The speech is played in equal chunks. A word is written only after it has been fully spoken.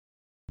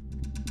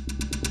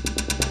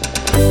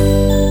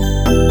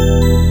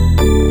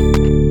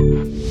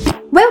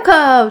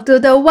Welcome to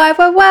the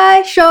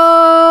YYY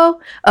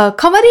Show, a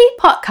comedy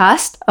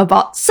podcast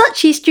about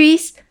search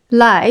histories,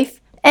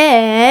 life,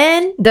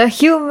 and the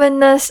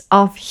humanness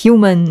of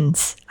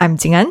humans. I'm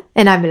Jing'an.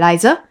 And I'm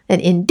Eliza. And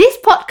in this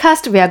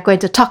podcast, we are going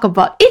to talk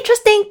about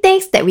interesting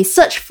things that we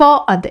search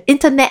for on the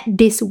internet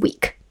this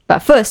week. But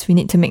first, we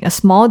need to make a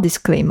small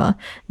disclaimer.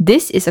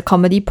 This is a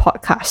comedy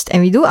podcast,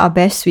 and we do our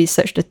best to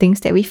research the things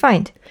that we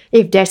find.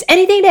 If there's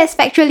anything that's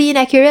factually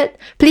inaccurate,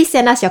 please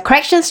send us your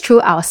corrections through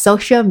our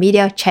social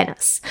media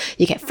channels.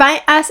 You can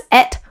find us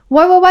at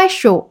YYY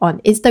Show on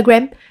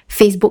Instagram,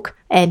 Facebook,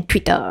 and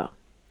Twitter.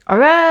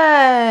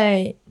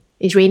 Alright.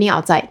 It's raining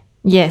outside.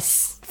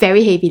 Yes.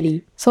 Very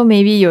heavily. So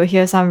maybe you'll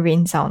hear some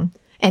rain sound.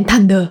 And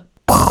thunder.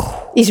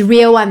 It's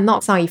real one,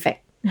 not sound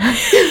effect.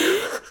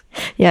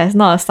 Yeah, it's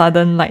not a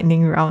sudden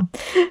lightning round.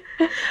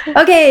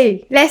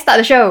 Okay, let's start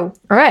the show.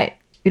 Alright.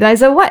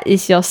 Eliza, what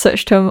is your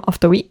search term of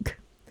the week?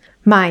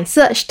 My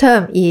search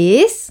term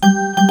is...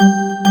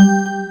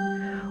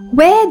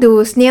 Where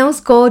do snails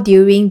go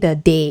during the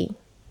day?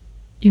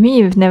 You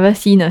mean you've never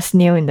seen a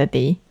snail in the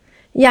day?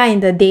 Yeah, in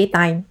the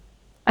daytime.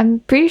 I'm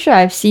pretty sure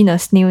I've seen a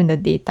snail in the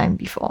daytime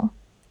before.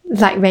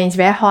 Like when it's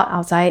very hot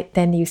outside,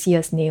 then you see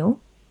a snail.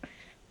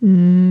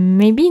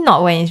 Maybe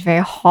not when it's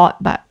very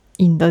hot, but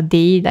in the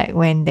day, like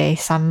when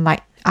there's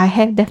sunlight. I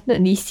have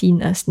definitely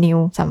seen a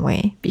snail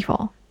somewhere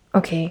before.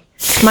 Okay.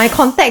 My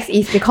context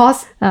is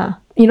because,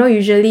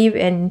 usually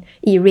when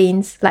it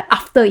rains, like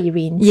after it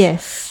rains,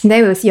 Yes.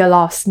 then we'll see a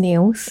lot of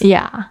snails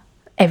Yeah.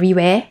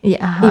 everywhere.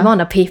 Yeah. Even on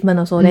the pavement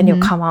also, then they'll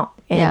come out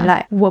and Yeah.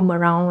 like worm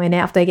around, and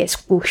then after it gets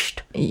squished.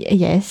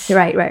 Yes.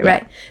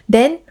 Right.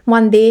 Then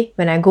one day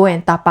when I go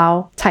and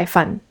tapao cai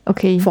fan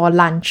Okay. for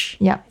lunch,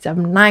 Yeah. it's a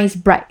nice,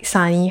 bright,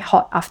 sunny,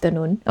 hot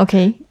afternoon.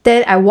 Okay.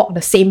 Then I walked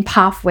the same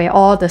path where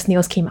all the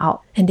snails came out,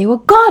 and they were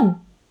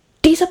gone,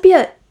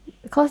 disappeared.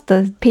 Because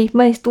the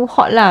pavement is too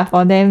hot lah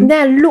for them.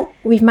 Then I look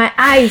with my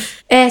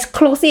eyes as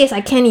closely as I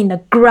can in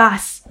the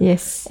grass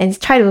Yes. and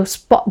try to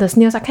spot the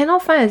snails. I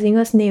cannot find a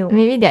single snail.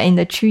 Maybe they're in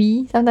the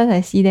tree. Sometimes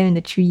I see them in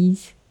the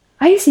trees.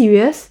 Are you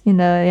serious? In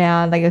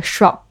the, like a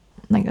shrub,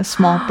 like a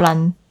small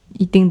plant,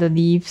 eating the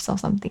leaves or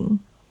something.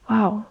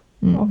 Wow.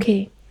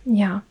 Okay.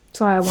 Yeah.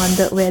 So I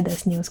wondered where the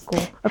snails go.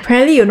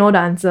 Apparently you know the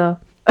answer.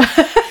 I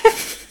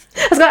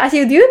was gonna ask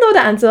you, do you know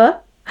the answer?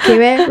 Okay,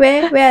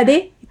 where are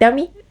they? Tell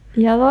me.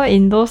 Yeah, lor,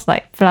 in those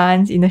like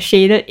plants, in the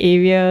shaded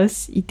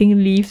areas, eating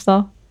leaves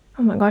lor.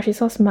 Oh my gosh, she's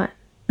so smart.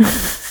 You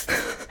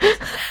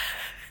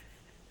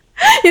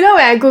know,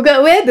 when I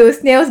googled where do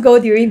snails go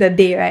during the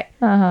day, right?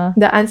 Uh-huh.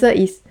 The answer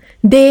is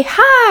they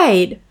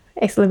hide!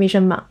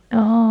 Exclamation mark.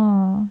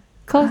 Oh.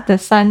 Because the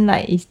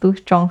sunlight is too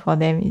strong for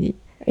them, is it?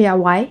 Yeah,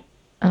 why?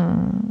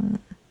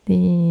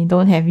 They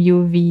don't have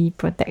UV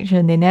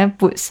protection. They never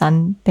put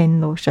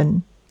suntan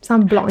lotion.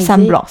 Sunblock, is it?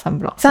 Sunblock.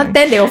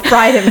 Suntan, they will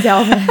fry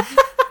themselves.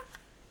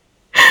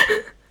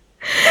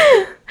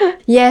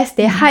 Yes,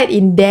 they hide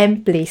in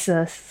damp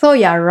places. So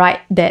you're right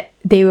that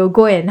they will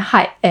go and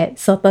hide at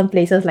certain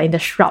places like in the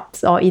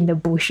shrubs or in the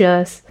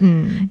bushes.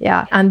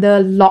 Yeah, under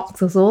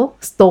logs also,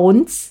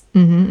 stones,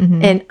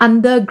 and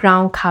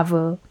underground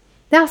cover.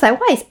 Then I was like,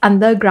 what is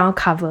underground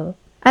cover?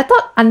 I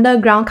thought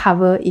underground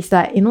cover is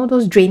like,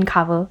 those drain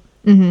cover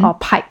or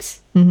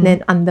pipes,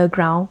 then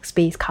underground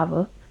space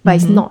cover. But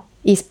it's not.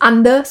 It's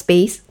under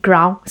space,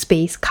 ground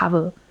space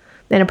cover.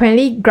 Then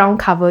apparently ground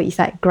cover is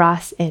like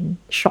grass and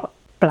short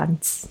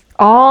plants.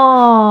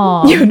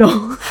 Oh. You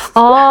know.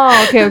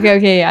 Oh,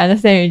 okay. I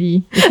understand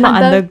already. It's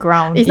not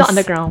underground. It's not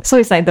underground. So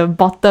it's like the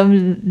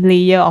bottom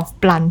layer of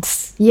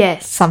plants.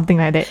 Yes. Something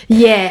like that.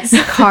 Yes,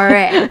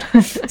 correct.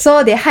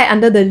 So they hide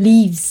under the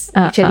leaves,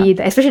 actually,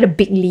 especially the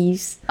big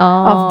leaves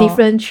of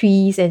different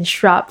trees and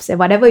shrubs and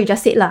whatever you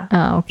just said lah.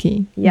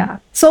 Okay. Yeah.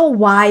 So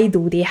why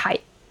do they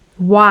hide?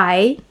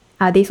 Why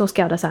are they so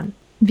scared of the sun?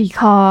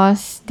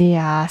 Because they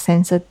are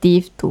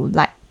sensitive to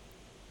light.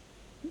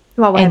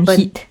 What will And happen?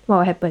 heat. What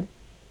will happen?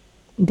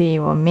 They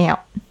will melt.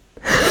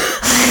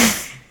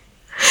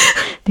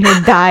 They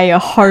will die a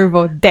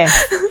horrible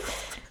death.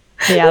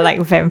 They are like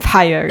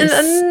vampires.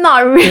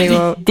 Not They really.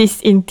 will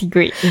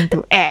disintegrate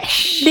into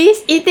ash.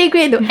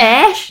 Disintegrate into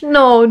ash?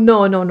 No.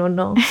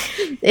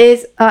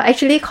 It's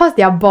actually because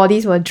their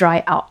bodies will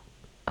dry out.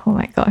 Oh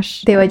my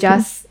gosh. They will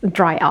just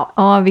dry out.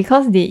 Oh,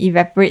 because they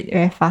evaporate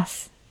very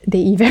fast. They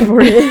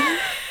evaporate.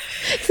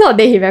 It's not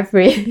they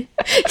evaporate.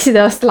 It's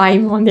the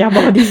slime on their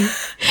body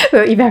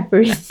will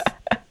evaporate.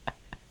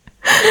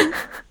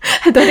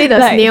 I don't think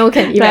the snail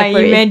can evaporate.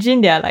 Like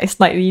imagine they are like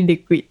slightly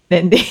liquid,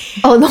 then they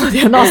Oh no,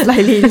 they're not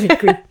slightly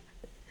liquid.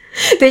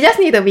 They just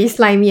need to be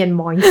slimy and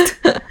moist.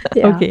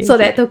 Yeah. Okay, So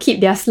okay. that to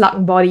keep their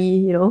slug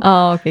body,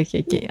 Oh,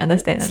 okay.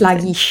 Understand.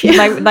 sluggish.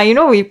 like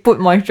we put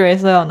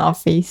moisturizer on our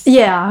face.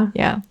 Yeah.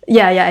 Yeah.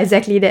 Yeah,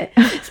 exactly that.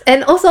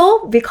 And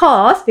also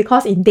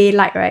because in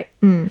daylight, right?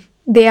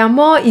 They are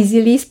more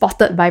easily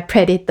spotted by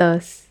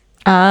predators.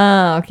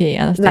 Ah, okay,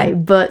 understand.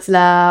 Like birds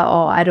lah,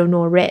 or I don't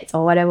know, rats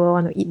or whatever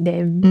want to eat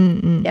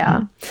them.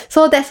 Yeah.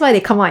 So that's why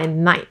they come out at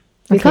night.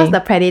 Because Okay. the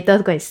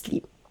predators go and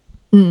sleep.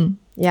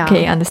 Yeah.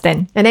 Okay,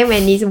 understand. And then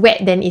when it's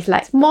wet, then it's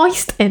like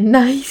moist and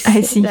nice.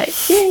 I see.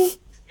 Like, yay.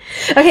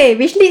 Okay,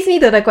 which leads me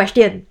to the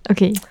question.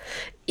 Okay.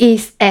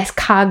 Is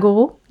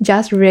escargot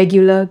just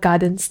regular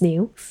garden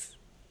snails?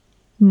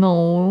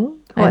 No.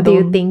 What I do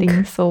you don't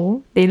think?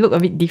 so. They look a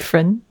bit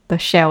different. The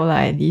shell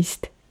at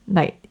least.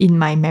 Like in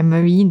my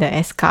memory, the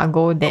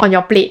escargot that On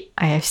your plate.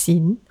 I have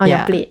seen. On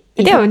your plate.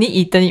 I think I've only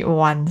eaten it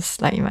once,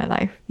 like in my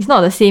life. It's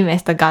not the same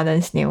as the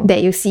garden snail.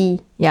 That you see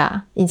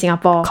Yeah. in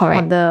Singapore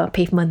Correct. on the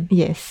pavement.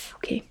 Yes.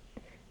 Okay.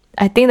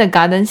 I think the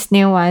garden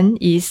snail one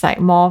is like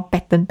more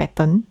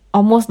pattern.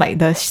 Almost like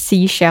the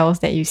seashells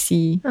that you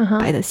see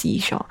by the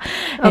seashore.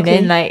 And Okay.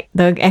 then like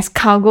the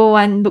escargot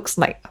one looks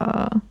like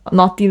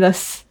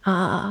Nautilus.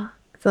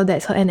 So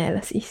that's her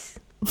analysis.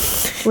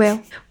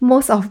 Well,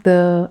 most of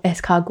the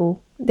escargot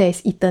that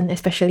is eaten,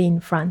 especially in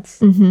France,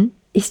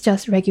 is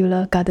just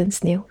regular garden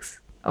snails.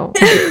 Oh,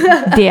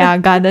 they are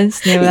garden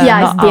snail.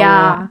 Yeah, not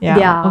our. they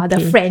are the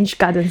okay. French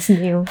garden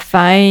snail.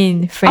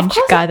 Fine, French Of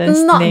course, garden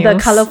snails. not the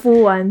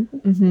colourful one.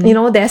 You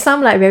know, there's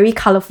some like very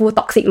colourful,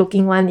 toxic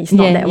looking one. It's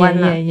not that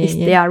one. It's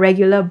their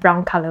regular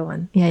brown colour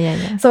one.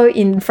 Yeah. So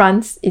in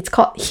France, it's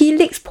called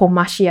Helix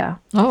pomacea.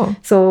 Oh,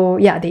 So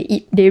yeah,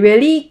 they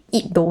really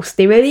eat those.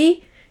 They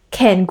really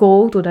can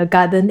go to the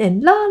garden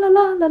and la la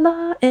la la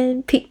la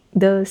and pick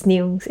the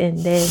snails and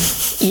then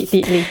eat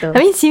it later. I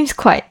mean, it seems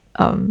quite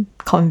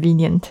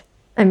convenient.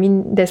 I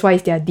mean, that's why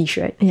it's their dish,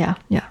 right? Yeah.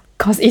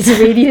 Because it's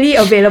readily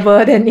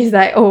available, then it's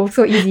like, oh,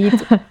 so easy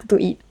to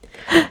eat.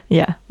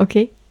 Yeah.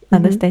 Okay.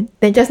 Understand.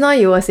 Then just now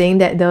you were saying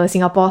that the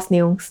Singapore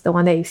snails, the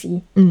one that you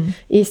see,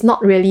 is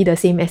not really the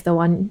same as the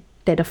one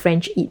that the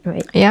French eat,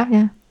 right?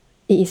 Yeah.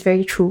 It is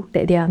very true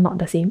that they are not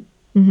the same.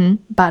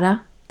 But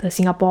the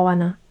Singapore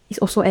one is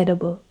also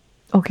edible.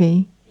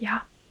 Okay.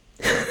 Yeah.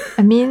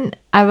 I mean,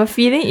 I have a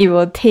feeling it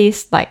will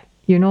taste like,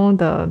 you know,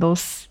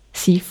 those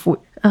seafood,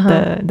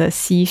 the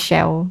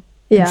seashell,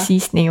 Yeah. the sea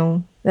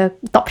snail. The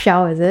top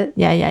shell, is it?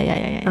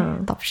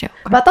 Yeah. Top shell.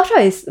 But top shell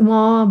is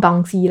more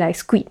bouncy, like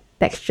squid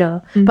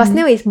texture. But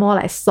snail is more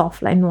like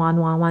soft, like nua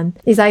one.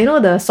 It's like, you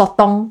know, the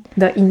sotong,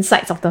 the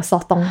insides of the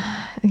sotong.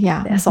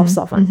 Yeah. They're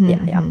soft one.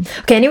 Yeah.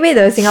 Okay, anyway,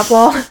 the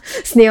Singapore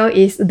snail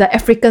is the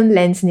African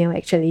land snail,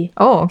 actually.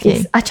 Oh, okay.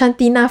 It's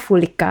Achantina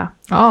fulica.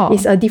 Oh.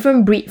 It's a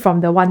different breed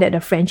from the one that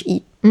the French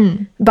eat.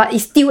 But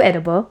it's still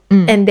edible.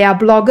 And there are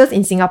bloggers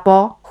in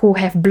Singapore who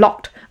have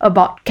blogged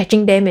about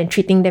catching them and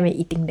treating them and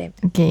eating them.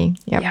 Okay.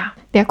 Yep. Yeah.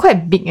 They're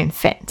quite big and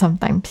fat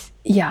sometimes.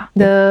 Yeah.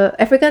 The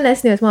African land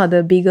snail is one of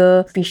the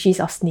bigger species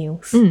of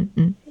snails.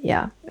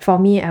 Yeah. For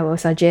me, I will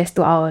suggest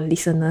to our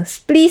listeners,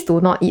 please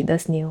do not eat the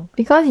snail.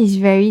 Because it's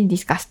very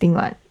disgusting,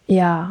 what?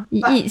 Yeah.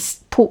 It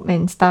eats poop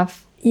and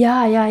stuff.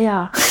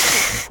 Yeah.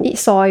 Eat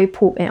soy,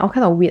 poop, and all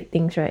kinds of weird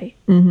things, right?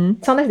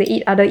 Sometimes they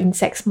eat other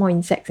insects, small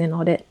insects and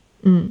all that.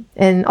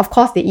 And of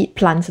course they eat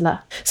plants lah.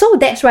 So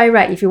that's why,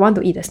 right, if you want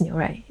to eat a snail,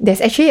 right, there's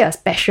actually a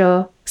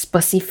special,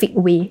 specific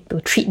way to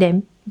treat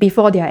them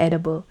before they are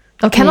edible.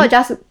 You cannot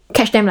just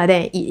catch them like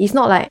that and eat. It's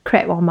not like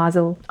crab or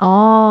mussel.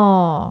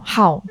 Oh,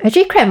 how?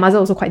 Actually, crab and mussel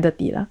also quite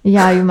dirty lah.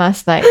 Yeah, you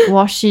must like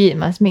wash it,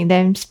 must make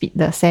them spit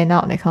the sand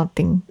out, that kind of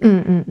thing.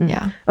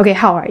 Yeah. Okay,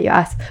 how, right, you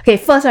ask? Okay,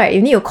 first, right,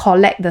 you need to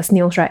collect the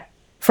snails, right,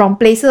 from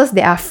places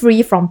that are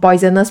free from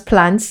poisonous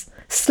plants,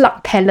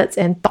 slug pellets,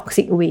 and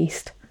toxic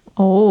waste.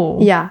 Oh.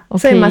 Yeah. Okay.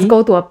 So you must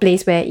go to a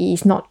place where it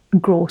is not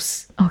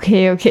gross.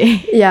 Okay.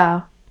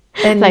 Yeah.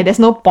 And Like there's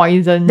no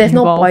poison. there's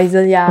no involved.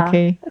 poison, yeah.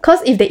 Okay.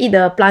 Because if they eat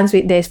the plants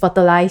with there's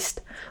fertilized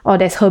or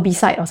there's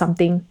herbicide or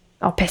something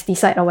or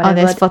pesticide or Oh, whatever.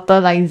 there's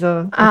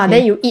fertilizer. Okay.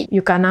 Then you eat,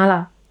 you kena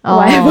lah. Oh.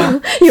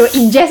 Whatever. You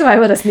ingest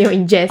whatever the snail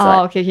ingests. Oh,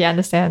 right? okay.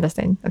 Understand.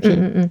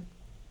 Okay.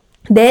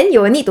 Then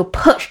you will need to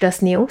purge the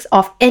snails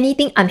of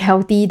anything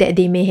unhealthy that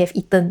they may have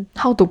eaten.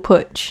 How to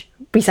purge?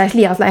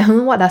 Precisely, I was like,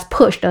 what does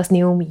purge the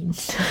snail mean?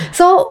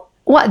 So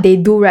what they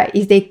do, right,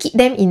 is they keep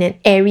them in an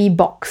airy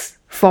box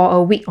for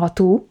a week or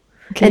two.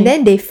 Okay. And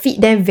then they feed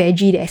them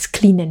veggie that's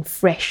clean and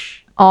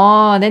fresh.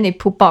 Oh, then they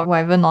poop out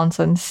whatever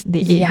nonsense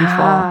they ate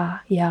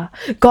before. Yeah.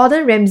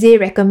 Gordon Ramsay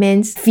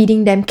recommends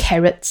feeding them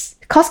carrots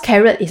because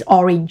carrot is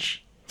orange.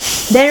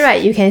 Then,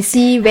 right, you can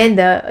see when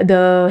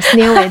the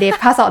snail, when they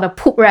pass out the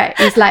poop, right,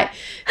 it's like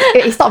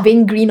it stopped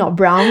being green or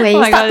brown. When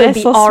it starts to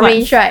be so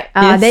orange, smart.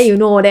 right, then you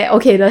know that,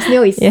 okay, the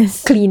snail is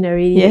Yes. clean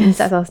already. Yes. The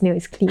inside of the snail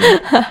is clean.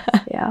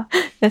 Yeah.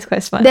 That's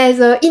quite smart. There's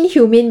an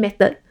inhumane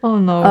method Oh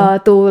no.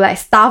 to like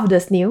starve the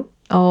snail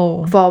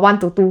Oh. for 1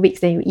 to 2 weeks,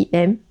 then you eat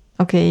them.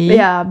 Okay.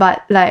 Yeah,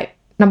 but like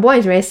number one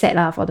is very sad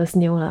lah for the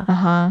snail lah.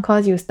 Uh-huh.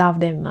 You starve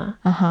them lah.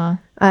 Uh-huh.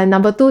 And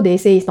number two, they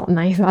say it's not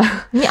nice lah.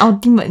 I mean,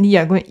 ultimately,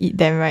 you're going to eat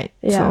them, right?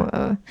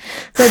 Yeah.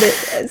 So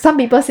some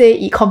people say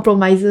it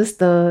compromises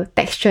the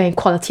texture and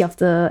quality of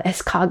the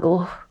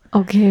escargot.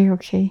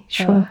 Okay.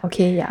 Sure.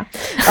 Okay, yeah.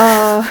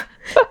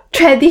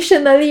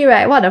 Traditionally,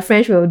 right, what the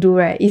French will do,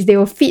 right, is they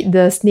will feed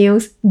the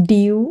snails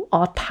dill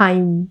or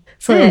thyme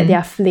so that they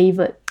are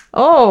flavored.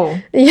 Oh.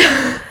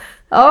 Yeah.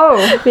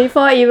 Oh.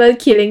 Before even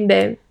killing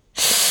them.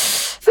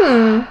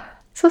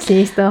 So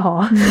sinister,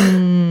 huh?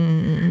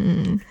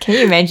 Can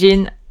you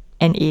imagine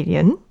an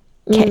alien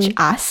catch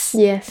us,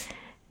 Yes.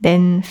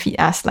 then feed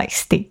us like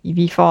steak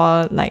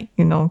before like,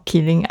 you know,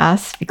 killing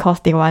us because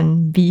they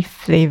want beef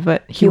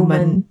flavored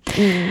human.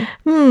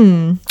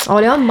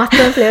 Or they want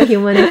mutton flavored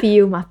human, they feed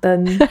you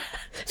mutton.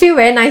 Feel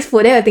very nice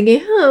food. Then you're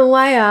thinking,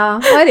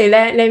 why they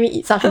let me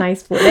eat such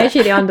nice food? Then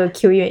actually they want to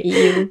kill you and eat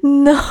you.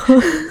 No.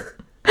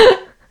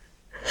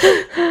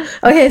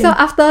 Okay, so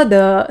after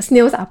the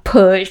snails are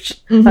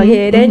purged,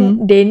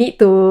 then they need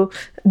to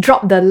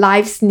drop the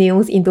live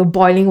snails into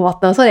boiling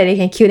water so that they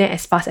can kill them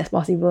as fast as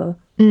possible.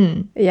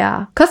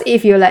 Yeah, because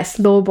if you like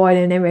slow boil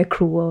them, then very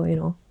cruel, you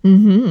know.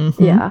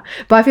 Yeah,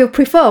 but if you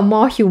prefer a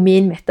more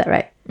humane method,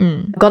 right?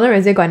 Gordon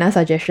Ramsay got another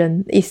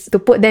suggestion is to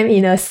put them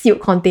in a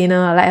sealed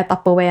container like a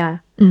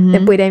Tupperware,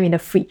 then put them in the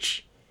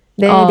fridge.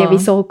 Then they'll be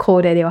so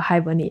cold that they'll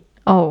hibernate.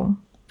 Oh,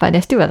 but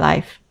they're still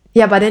alive.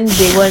 Yeah, but then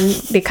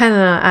they kind of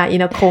are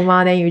in a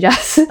coma, then you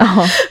just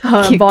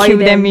boil kill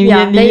them immediately.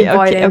 Yeah, then you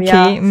boil them,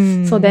 okay.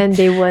 yeah. So then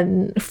they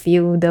won't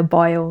feel the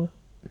boil.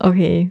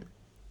 Okay.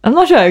 I'm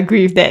not sure I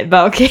agree with that,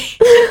 but okay.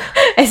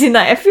 As in,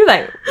 like, I feel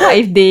like, what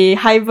if they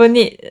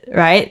hibernate,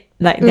 right?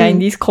 Like, they're in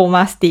this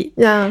coma state.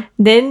 Yeah.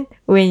 Then,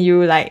 when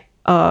you, like,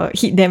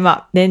 heat them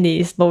up, then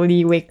they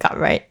slowly wake up,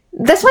 right?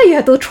 That's why you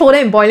have to throw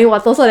them in boiling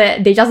water so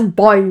that they just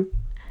boil.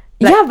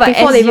 Like, yeah, but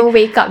before they even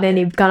wake up, then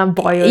they gonna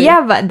boil.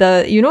 Yeah, but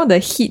the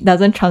heat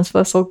doesn't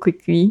transfer so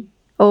quickly.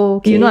 Oh,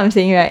 okay. You know what I'm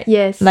saying, right?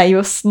 Yes. Like,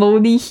 you'll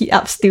slowly heat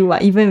up still,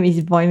 but even if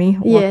it's boiling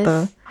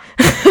water.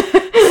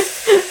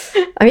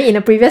 I mean, in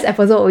the previous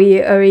episode,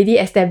 we already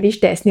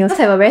established that snails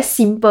have a very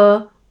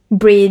simple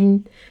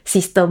brain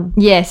system.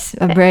 Yes,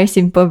 a very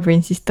simple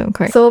brain system,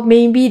 correct. So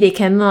maybe they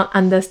cannot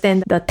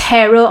understand the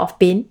terror of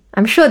pain.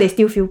 I'm sure they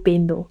still feel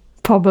pain though.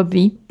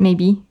 Probably,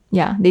 maybe.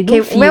 Yeah, they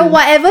do feel. Well,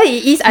 whatever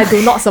it is, I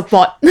do not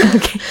support.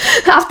 Okay.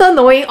 After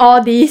knowing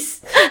all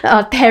these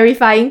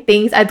terrifying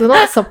things, I do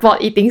not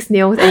support eating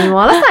snails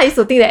anymore. Last time I used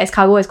to think that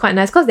escargot is quite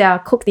nice because they are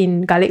cooked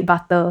in garlic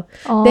butter.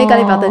 Then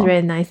garlic butter is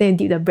very nice. Then you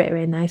dip the bread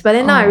very nice. But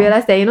then now I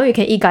realize that, you know, you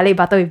can eat garlic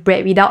butter with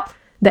bread without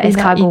the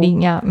escargot.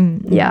 Eating, yeah.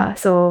 Yeah,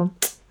 so...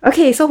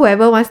 Okay, so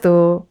whoever wants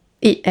to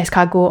eat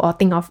escargot or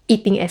think of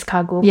eating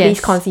escargot, please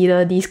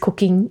consider this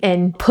cooking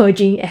and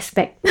purging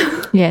aspect.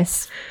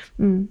 Yes.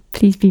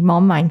 Please be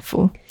more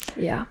mindful.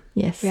 Yeah.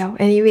 Yes. Well,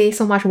 anyway,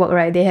 so much work,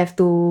 right? They have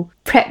to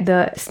prep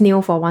the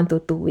snail for 1 to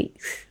 2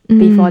 weeks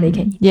before they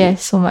can eat it.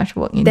 Yes, so much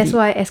work indeed. That's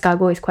why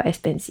escargot is quite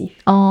expensive.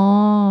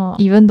 Oh,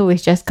 even though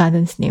it's just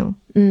garden snail.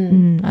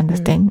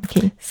 Understand.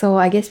 Okay. So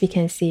I guess we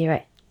can say,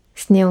 right,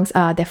 snails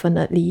are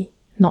definitely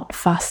not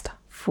fast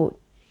food.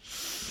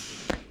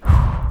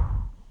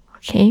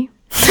 Okay.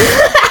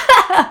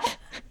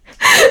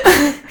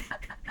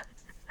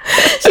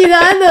 She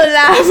doesn't want to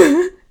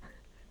laugh.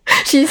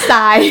 She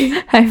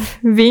sighed. I'm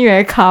being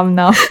very calm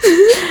now.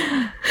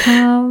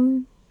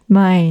 Calm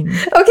mind.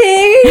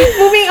 Okay,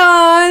 moving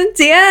on.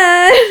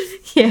 Jian.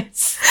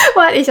 Yes.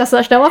 What is your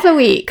search term of the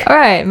week?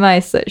 Alright, my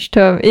search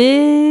term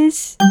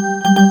is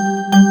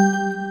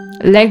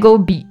Lego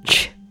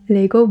Beach.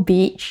 Lego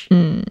Beach.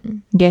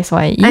 Guess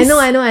what it is?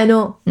 I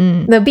know.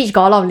 The beach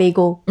got a lot of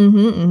Lego.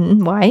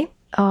 Why?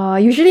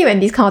 Usually when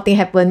this kind of thing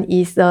happen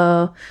is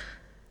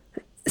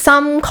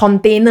some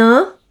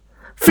container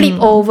flip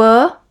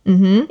over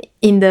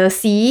in the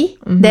sea,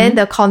 then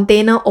the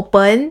container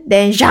open,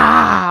 then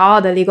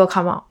all the Lego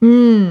come out.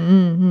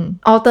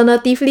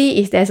 Alternatively,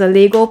 is there's a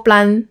Lego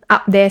plant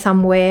up there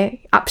somewhere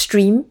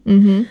upstream,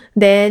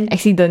 then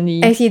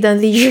Accidentally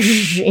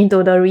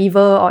into the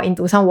river or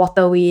into some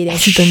waterway.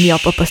 Then or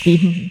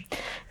purposely.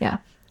 Yeah.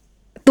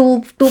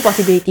 Two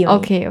possibility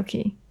only.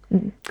 Okay.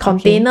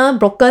 Container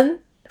broken,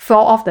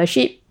 fall off the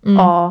ship,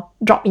 or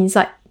drop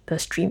inside the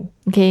stream.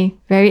 Okay,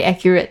 very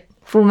accurate.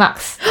 Full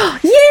marks.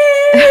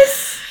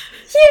 Yes!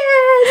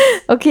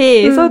 Yes!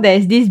 Okay, so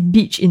there's this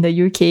beach in the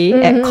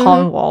UK at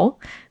Cornwall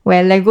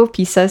where Lego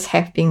pieces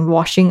have been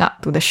washing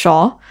up to the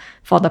shore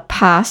for the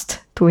past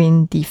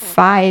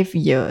 25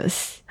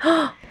 years.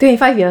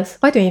 25 years?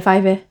 Why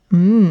 25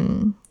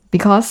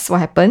 Because what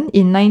happened?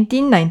 In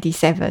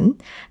 1997,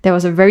 there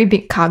was a very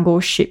big cargo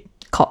ship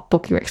called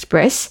Tokyo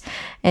Express,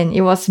 and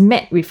it was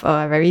met with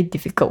a very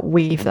difficult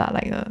wave,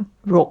 like a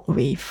rogue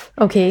wave.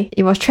 Okay.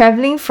 It was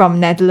traveling from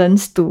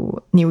Netherlands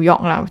to New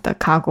York with the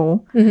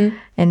cargo,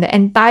 and the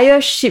entire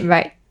ship,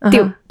 right,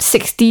 tilt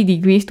 60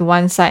 degrees to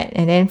one side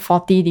and then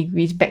 40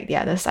 degrees back the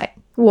other side.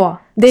 Wow.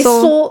 They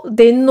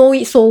know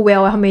it so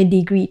well how many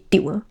degree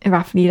tilt.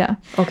 Roughly lah.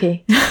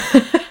 Okay.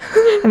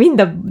 I mean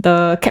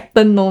the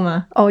captain know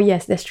ma. Oh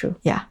yes, that's true.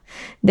 Yeah.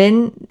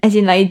 Then as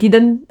in like it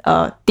didn't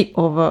tip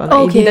over.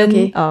 Like it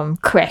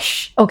didn't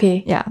crash.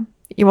 Okay. Yeah.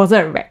 It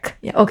wasn't a wreck.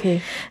 Yeah.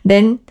 Okay.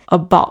 Then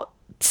about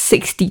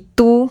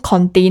 62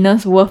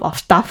 containers worth of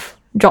stuff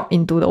dropped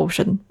into the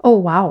ocean. Oh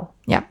wow.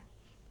 Yeah.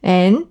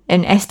 And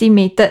an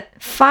estimated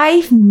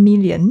 5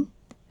 million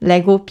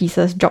Lego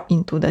pieces dropped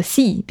into the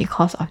sea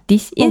because of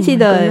this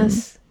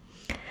incident.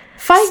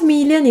 5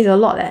 million is a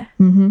lot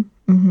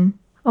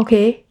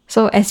Okay.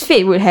 So as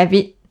fate would have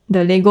it,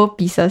 the Lego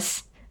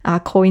pieces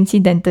are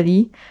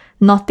coincidentally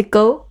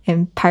nautical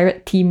and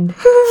pirate themed.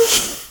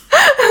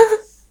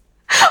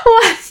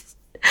 What?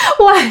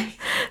 Why?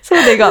 So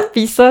they got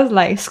pieces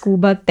like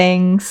scuba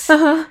tanks,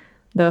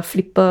 the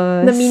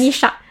flippers, The mini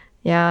shark.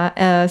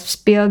 yeah,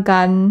 spear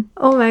gun,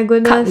 Oh my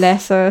goodness.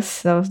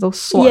 cutlasses, those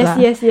swords,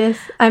 Yes.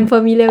 I'm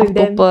familiar with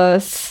them.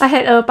 octopus. I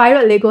had a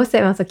pirate Lego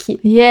set when I was a kid.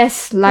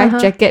 Yes, life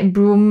jacket,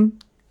 broom,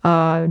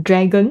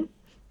 dragon,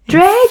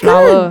 Dragon!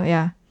 flower,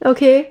 yeah.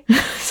 Okay.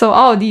 So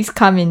all of these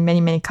come in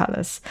many, many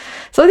colors.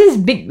 So this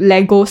big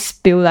Lego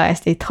spill,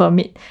 as they term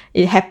it,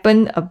 it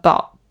happened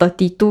about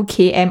 32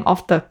 km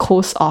off the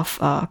coast of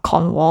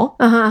Cornwall.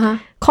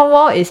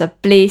 Cornwall is a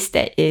place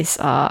that is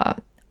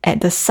at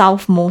the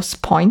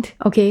southmost point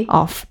Okay.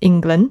 of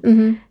England.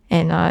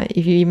 And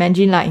if you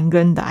imagine like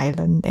England, the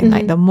island, then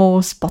like the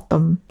most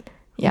bottom.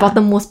 Yeah.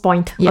 Bottommost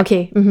point. Yep.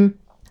 Okay.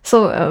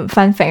 So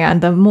fun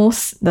fact,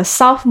 the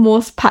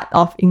southmost part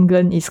of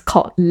England is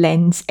called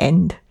Land's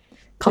End.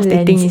 Because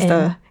they think it's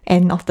the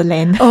end of the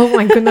land. Oh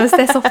my goodness,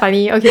 that's so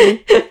funny.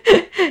 Okay.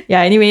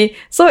 Yeah, anyway,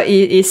 so it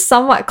is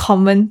somewhat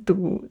common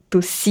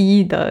to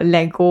see the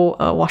Lego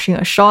washing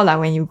ashore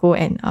when you go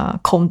and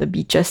comb the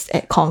beaches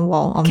at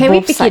Cornwall on Can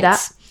both we pick sides. it up?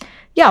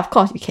 Yeah, of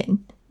course you can.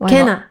 Why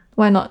Can not?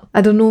 Why not?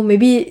 I don't know.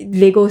 Maybe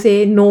Lego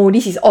say, no,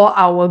 this is all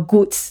our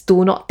goods.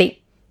 Do not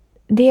take.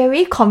 They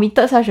already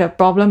committed such a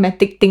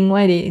problematic thing.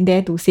 Why they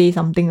dare to say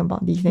something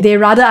about this? They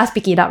rather us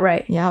pick it up,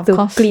 right? Yeah, of to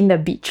course. clean the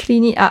beach.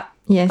 Clean it up.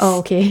 Yes. Oh,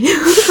 okay.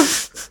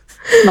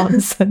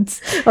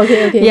 Nonsense.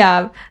 Okay.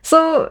 Yeah.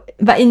 So,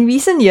 but in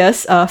recent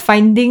years,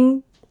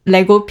 finding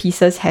Lego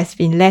pieces has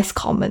been less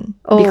common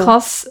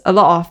because a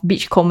lot of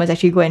beachcombers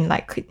actually go and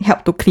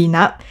help to clean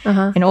up,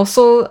 and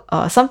also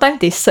sometimes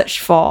they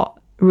search for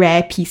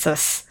rare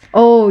pieces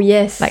Oh,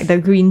 yes. like the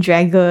green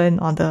dragon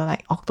or the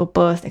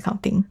octopus, that kind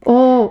of thing.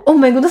 Oh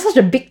my goodness, such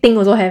a big thing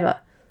also have.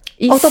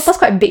 It's Octopus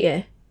quite big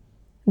eh.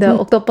 The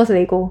octopus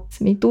Lego.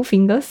 maybe 2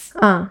 fingers.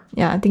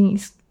 Yeah, I think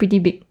it's pretty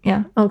big.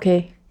 Yeah,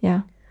 Okay.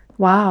 yeah.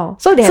 Wow.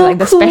 So they have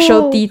the cool.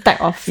 specialty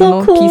type of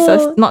So cool.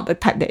 pieces, not the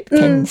type that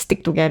can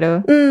stick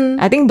together.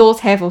 I think those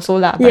have also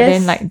but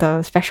Yes. then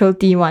the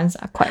specialty ones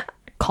are quite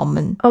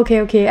common.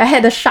 Okay. I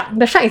had the shark.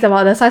 The shark is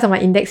about the size of my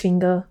index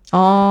finger.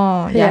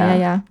 Oh, Yeah.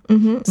 yeah.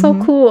 Mm-hmm, So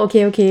cool.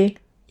 Okay.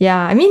 yeah.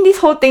 I mean, this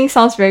whole thing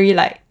sounds very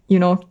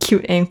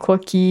cute and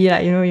quirky.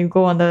 You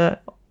go on the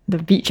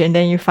beach and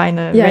then you find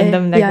a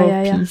random Lego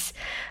piece.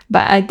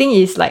 But I think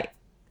it's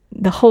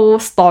the whole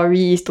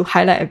story is to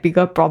highlight a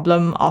bigger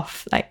problem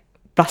of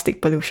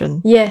plastic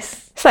pollution.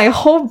 Yes. It's a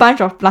whole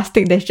bunch of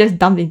plastic that's just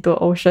dumped into the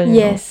ocean.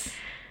 you know. Yes.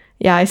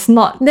 Yeah, it's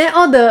not. Then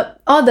all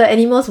the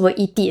animals will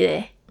eat it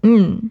eh.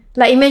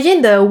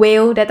 Imagine the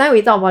whale. That time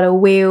we talked about the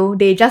whale.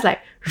 They just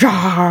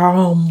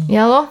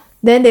Yeah, lor.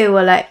 then they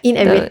will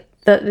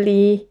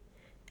inevitably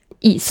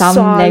Eat some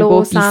swallow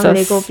Lego some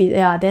pieces. Lego pieces.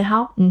 Yeah. Then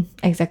how?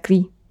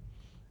 Exactly.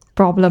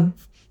 Problem.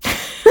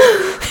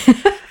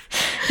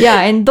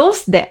 Yeah, and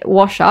those that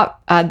wash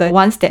up are the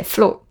ones that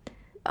float.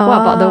 What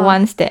about the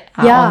ones that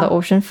are on the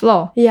ocean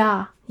floor?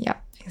 Yeah. Yeah,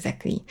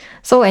 exactly.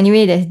 So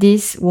anyway, there's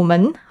this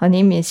woman. Her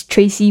name is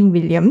Tracy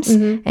Williams,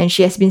 and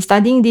she has been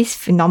studying this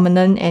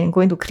phenomenon and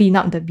going to clean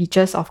up the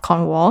beaches of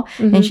Cornwall.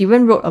 And she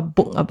even wrote a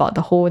book about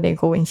the whole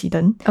Lego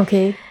incident.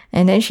 Okay.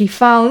 And then she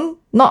found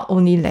not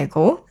only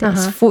Lego,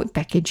 there's food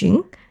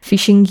packaging,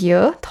 fishing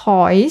gear,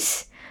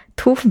 toys,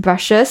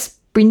 toothbrushes,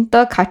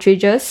 printer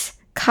cartridges,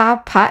 car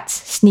parts,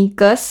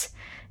 sneakers,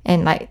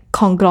 and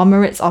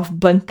conglomerates of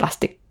burnt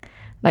plastic.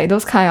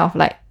 Those kind of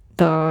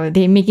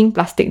they making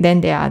plastic,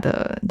 then there are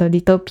the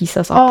little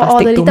pieces of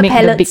plastic the to little make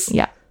pellets. the big.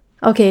 Yeah.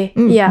 Okay.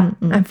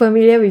 I'm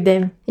familiar with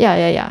them.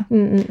 Yeah.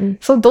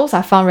 So those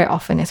are found very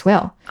often as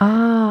well.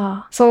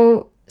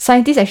 So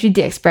scientists actually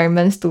did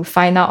experiments to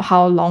find out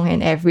how long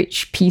an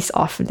average piece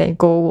of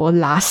Lego will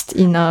last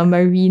in a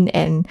marine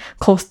and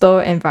coastal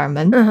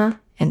environment.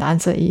 And the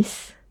answer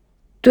is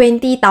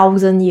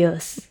 20,000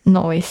 years.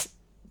 no, it's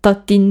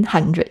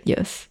 1,300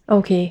 years.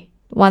 Okay.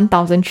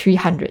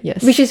 1,300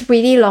 years. Which is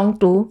pretty long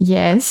too.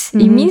 Yes,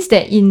 it means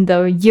that in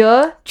the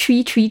year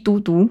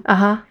 3322,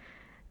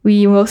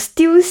 we will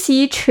still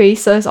see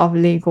traces of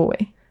Lego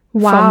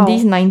Wow. from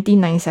this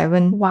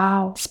 1997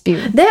 Wow. spill.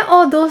 Then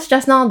all those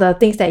just now the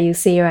things that you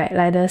say, right?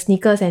 Like the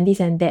sneakers and this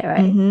and that,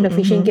 right? The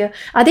fishing gear.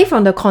 Are they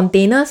from the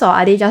containers or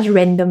are they just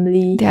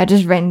randomly? They are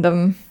just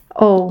random.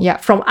 Oh, Yeah.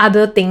 From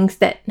other things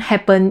that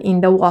happen in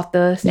the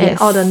waters and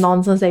Yes. all the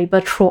nonsense that people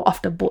throw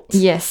off the boats.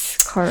 Yes,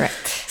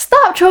 correct.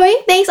 Stop throwing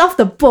things off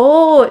the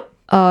boat.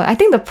 I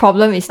think the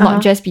problem is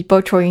not just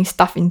people throwing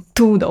stuff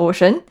into the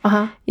ocean,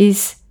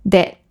 is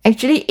that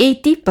actually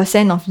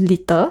 80% of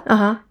litter,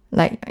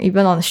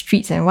 even on the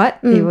streets and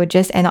they will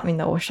just end up in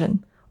the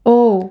ocean.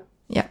 Oh.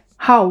 Yeah.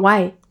 How?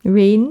 Why?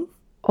 Rain.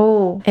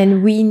 Oh,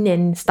 and wind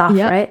and stuff,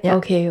 Yeah, right? yeah.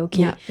 Okay.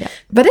 Yeah.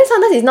 But then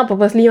sometimes it's not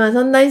purposely one.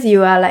 Sometimes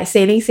you are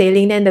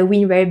sailing, then the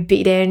wind very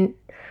big, then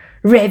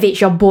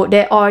ravage your boat,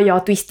 then all your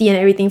twisty and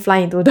everything fly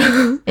into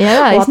the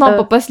Yeah, it's not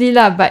water. purposely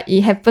but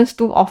it happens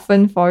too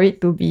often for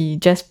it to be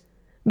just.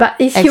 But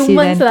it's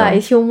humans accidental.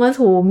 It's humans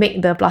who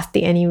make the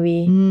plastic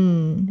anyway.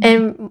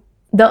 And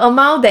the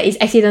amount that is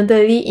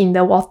accidentally in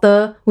the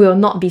water will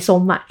not be so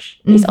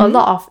much. It's a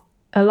lot of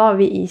a lot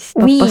of it is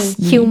we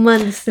Purposely.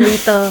 humans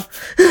later.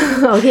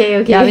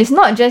 Okay. Yeah, it's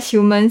not just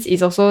humans,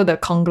 it's also the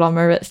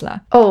conglomerates lah.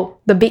 Oh,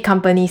 the big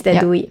companies that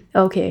Yep. do it.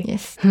 Okay.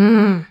 Yes.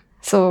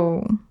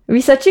 So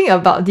researching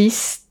about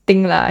this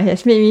thing lah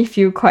has made me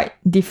feel quite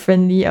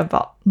differently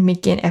about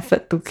making an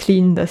effort to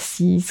clean the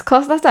seas.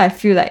 Cause last time I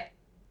feel like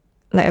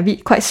a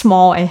bit quite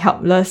small and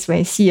helpless when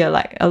I see a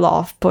lot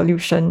of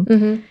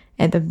pollution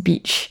at the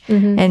beach.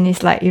 And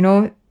it's like, you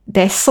know,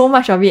 there's so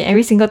much of it.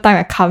 Every single time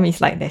I come, it's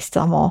like there's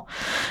some more.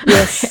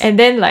 Yes. And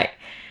then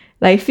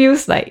like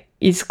feels like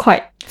it's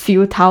quite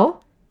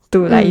futile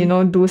to like, you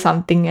know, do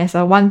something as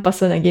a one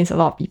person against a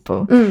lot of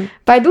people.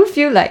 But I do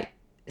feel like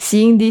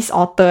seeing this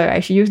author,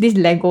 right, she used this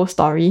Lego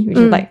story, which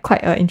is like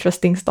quite an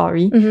interesting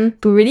story,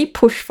 to really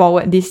push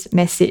forward this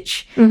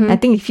message. I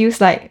think it feels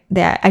like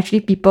there are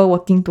actually people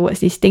working towards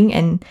this thing,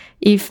 and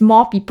if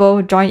more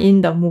people join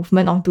in the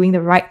movement of doing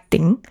the right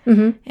thing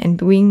and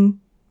doing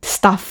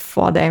stuff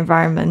for the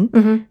environment,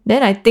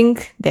 then I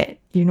think that,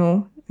 you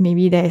know,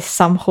 maybe there's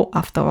some hope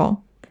after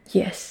all.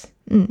 Yes.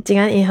 Jing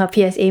An in her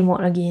PSA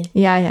mode again.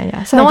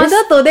 Yeah. So No wonder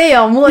today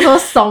your mood so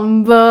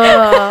somber.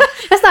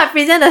 Just now I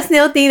present the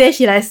snail thing, then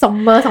she like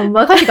somber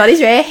because she got this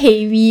very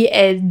heavy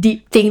and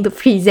deep thing to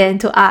present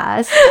to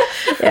us.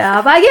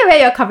 Yeah, but I get where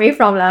you're coming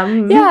from lah.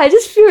 Yeah, I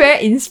just feel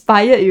very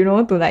inspired, you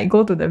know, to like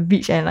go to the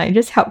beach and like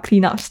just help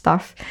clean up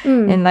stuff.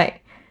 And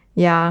like,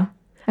 yeah.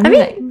 I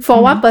mean,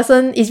 for one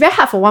person, it's very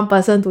hard for one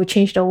person to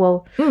change the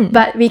world.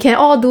 But we can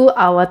all do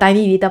our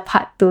tiny little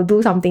part to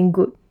do something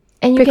good.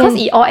 And you Because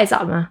can it all adds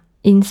up.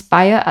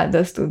 inspire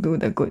others to do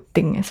the good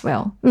thing as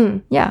well.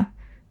 Yeah.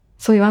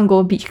 So you want to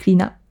go beach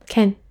cleanup?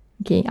 Can.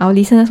 Okay, our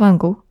listeners want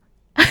to go?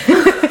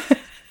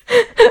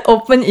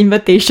 Open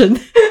invitation.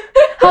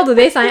 How do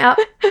they sign up?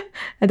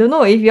 I don't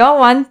know. If you all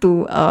want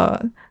to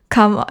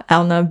come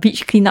on a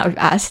beach cleanup with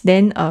us,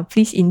 then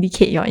please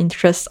indicate your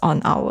interest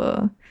on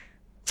our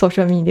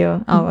social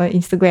media, our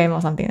Instagram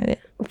or something like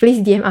that.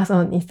 Please DM us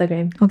on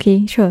Instagram.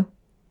 Okay, sure.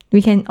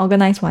 We can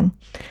organize one.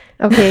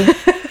 Okay.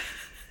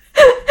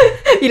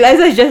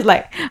 Eliza is just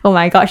like, oh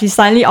my god, she's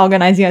suddenly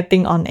organizing a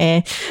thing on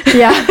air.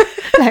 Yeah.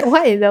 Like,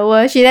 what in the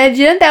world? She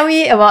didn't tell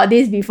me about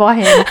this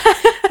beforehand.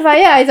 But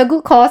yeah, it's a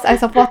good cause. I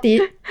support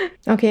it.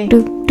 Okay.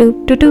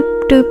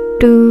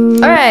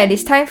 Alright,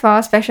 it's time for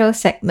our special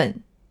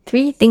segment.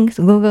 3 things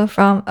to Google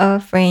from a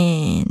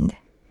friend.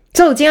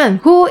 So, Jian,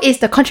 who is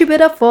the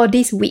contributor for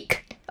this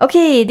week?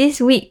 Okay, this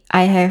week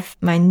I have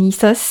my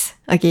nieces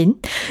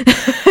again.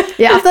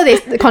 Yeah, after they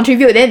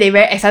contribute, then they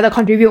very excited to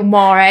contribute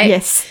more, right?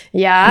 Yes.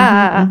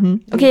 Yeah.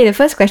 Okay, the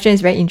first question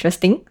is very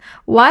interesting.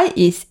 Why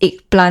is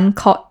eggplant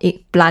called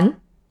eggplant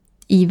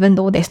even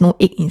though there's no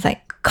egg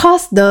inside?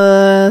 Cause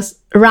the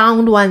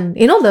round one,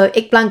 you know the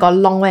eggplant got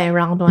long one and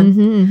round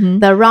one.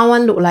 The round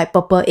one look like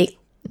purple egg.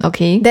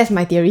 Okay. That's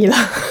my theory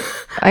lah.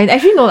 I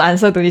actually know the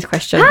answer to this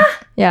question.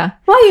 Huh? Yeah.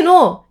 Why you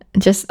know?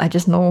 I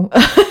just know.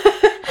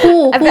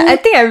 Who? I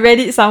think I read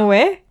it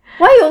somewhere.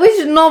 Why you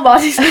always know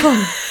about this one?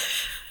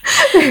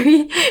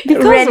 Very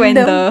Because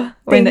random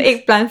when the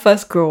things. eggplant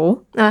first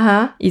grow,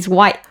 it's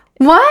white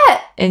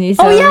What? and it's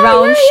Oh a yeah,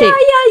 round shape.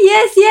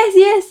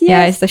 yes.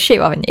 Yeah, it's the shape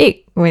of an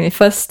egg when it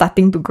first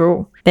starting to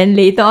grow. Then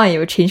later on, it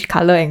will change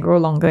color and grow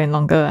longer and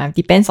longer.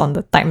 Depends on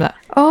the time lah.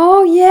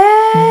 Oh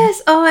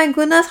yes. Oh my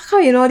goodness. How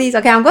you know this?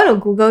 Okay, I'm going to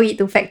Google it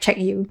to fact check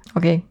you.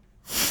 Okay.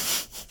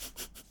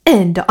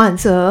 And the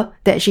answer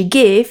that she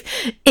gave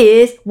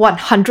is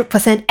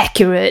 100%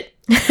 accurate.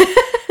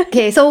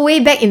 Okay, so way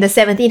back in the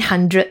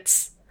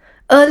 1700s,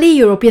 early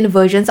European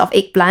versions of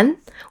eggplant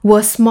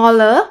were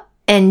smaller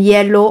and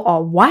yellow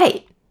or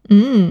white.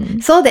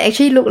 So they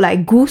actually look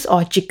like goose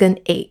or chicken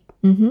egg,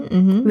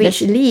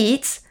 which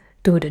leads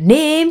to the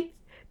name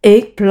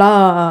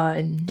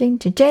eggplant. Ding,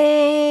 ding,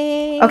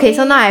 ding. Okay,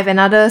 so now I have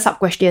another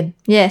sub-question.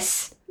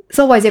 Yes.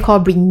 So what is it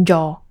called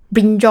brinjal?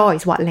 Brinjal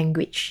is what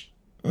language?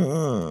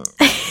 Nah.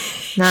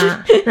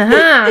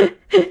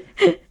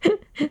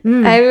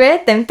 I'm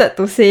very tempted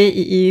to say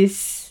it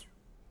is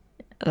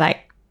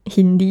like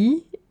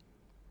Hindi.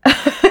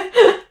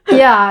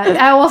 Yeah,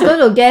 I was going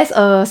to guess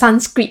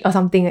Sanskrit or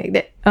something like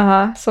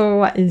that. So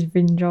what is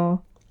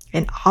brinjal?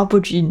 And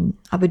aubergine.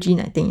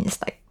 Aubergine, I think, is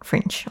like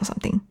French or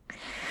something.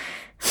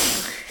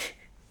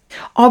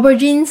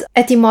 Aubergine's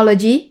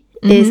etymology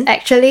is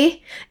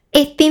actually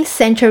 18th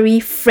century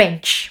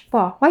French.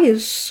 Wow, why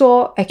is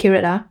so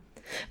accurate?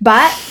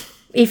 But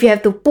if you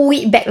have to pull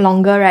it back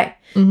longer, right,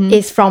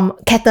 it's from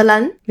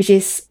Catalan, which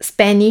is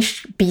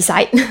Spanish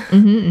beside.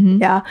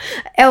 Yeah,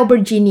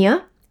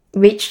 Alberginia,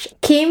 which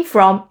came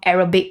from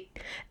Arabic,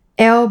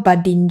 El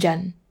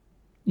Badinjan.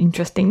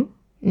 Interesting.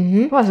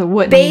 What's the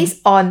word mean?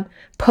 Based on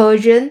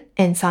Persian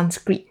and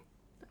Sanskrit.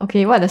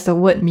 Okay, what does the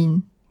word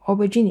mean?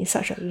 Aubergine is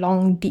such a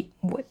long, deep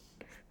word.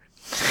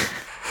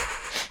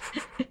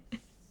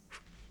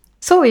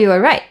 So we were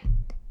right.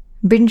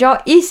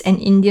 Brinjal is an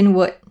Indian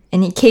word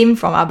and it came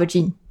from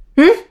aubergine.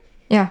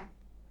 Yeah.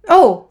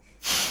 Oh,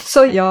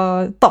 So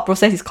your thought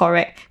process is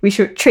correct. we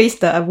should trace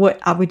the word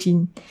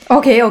aubergine.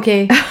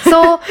 Okay.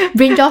 So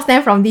brinjal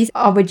stem from this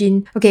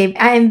aubergine. Okay,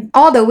 I am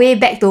all the way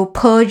back to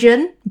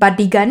Persian,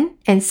 Badigan,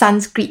 and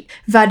Sanskrit,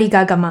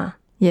 Vadigagama.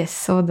 Yes,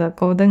 so the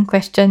golden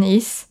question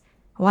is,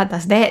 what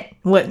does that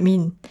word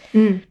mean?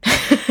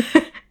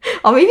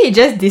 Or maybe it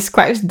just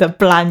describes the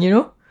plant, you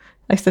know?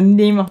 Like the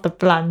name of the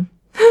plant.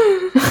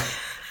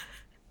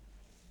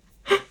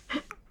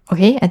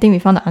 Okay, I think we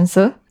found the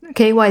answer.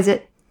 Okay, what is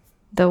it?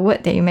 The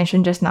word that you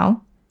mentioned just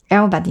now,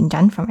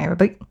 al-badinjan from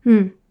Arabic,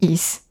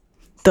 is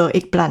the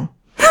eggplant.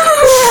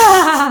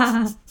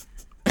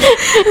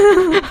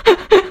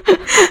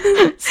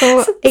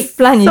 So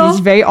eggplant is his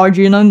very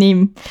original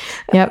name.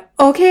 Yep.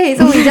 Okay,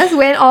 so we just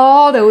went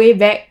all the way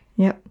back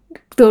Yep.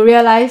 to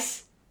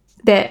realize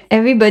that.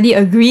 Everybody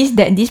agrees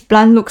that this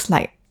plant looks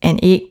like an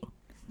egg.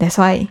 That's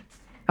why.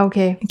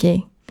 Okay.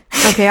 Okay.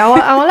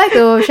 I would like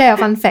to share a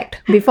fun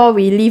fact before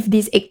we leave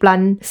this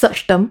eggplant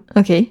search term.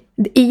 Okay.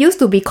 It used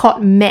to be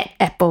called mad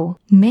apple.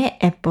 Mad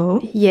apple?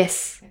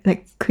 Yes.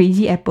 Like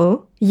crazy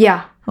apple?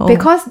 Yeah. Oh.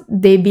 Because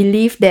they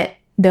believe that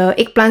the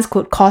eggplants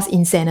could cause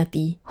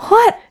insanity.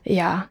 What?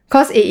 Yeah.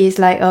 Because it is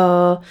like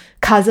a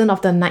cousin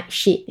of the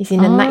nightshade. It's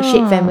in the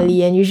nightshade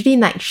family. And usually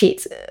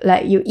nightshades,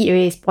 like you eat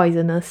already, is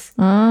poisonous.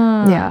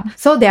 Yeah.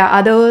 So there are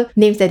other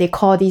names that they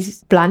call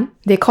this plant.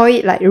 They call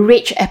it like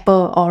rage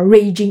apple or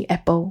raging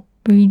apple.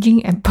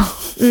 Raging apple.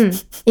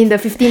 In the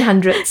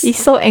 1500s. It's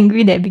so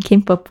angry that it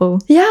became purple.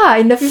 Yeah,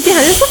 in the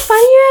 1500s. So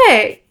funny,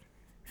 right?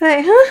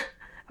 Like, huh?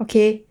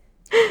 Okay.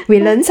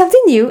 We learn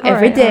something new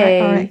every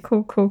day. Alright,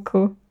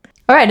 cool.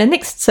 Alright, the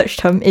next search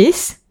term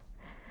is,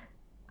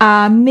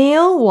 are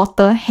male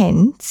water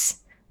hens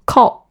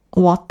called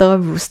water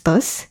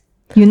roosters?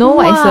 You know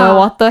what is a Wow.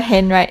 water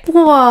hen, right?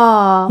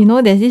 Wow. You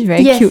know, there's this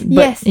very cute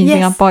bird in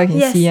Singapore you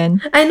can see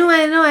one. I know.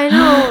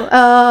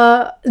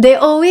 I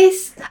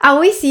always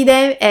see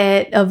them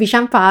at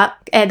Bishan Park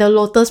at the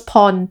Lotus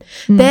Pond.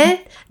 Then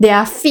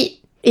their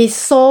feet is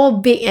so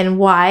big and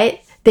wide.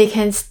 They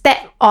can step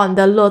on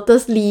the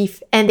lotus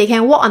leaf and they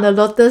can walk on the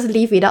lotus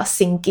leaf without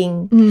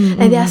sinking.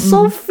 And they are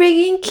so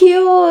freaking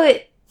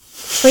cute.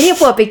 We need to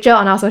put a picture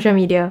on our social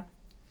media.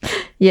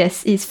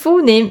 Yes, its full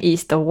name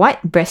is the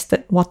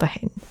white-breasted water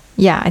hen.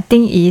 Yeah, I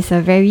think it is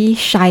a very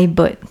shy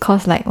bird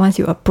because like once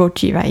you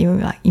approach it, right, you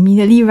like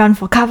immediately run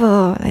for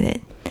cover like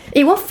that.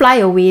 It won't fly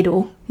away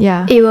though.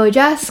 Yeah. It will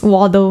just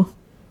Waddle.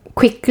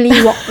 quickly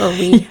walk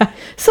away.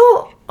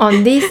 So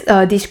on this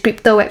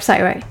descriptor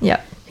website, right,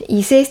 Yep.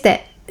 it says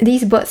that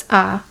these birds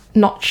are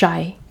not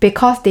shy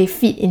because they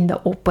feed in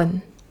the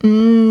open.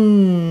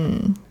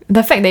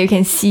 The fact that you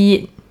can see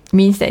it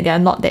means that they are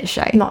not that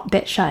shy. Not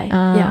that shy.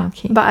 Ah, Yeah.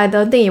 okay. But I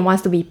don't think it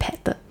wants to be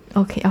petted.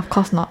 Okay, of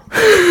course not.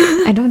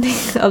 I don't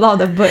think a lot of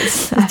the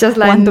birds Just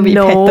like, want to be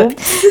no. petted.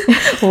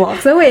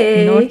 Walks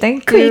away. No,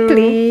 thank you.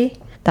 Quickly.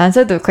 The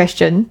answer to the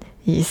question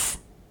is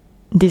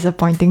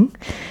disappointing.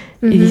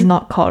 It is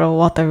not called a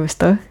water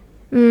rooster.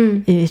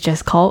 It is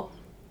just called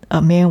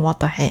a male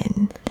water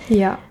hen.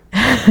 Yeah.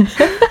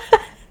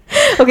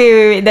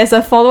 Okay, wait. There's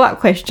a follow-up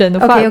question. The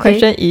follow-up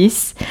question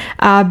is,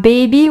 are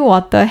baby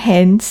water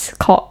hens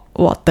called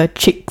water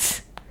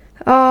chicks?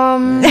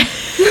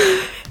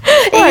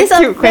 It is a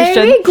cute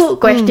question. very good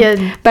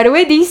question. By the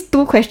way, these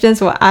two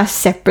questions were asked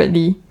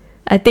separately.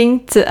 I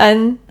think Zi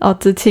En or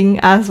Zi Qing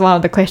asked one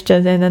of the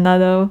questions and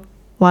another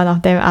one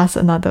of them asked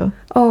another.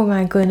 Oh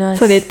my goodness.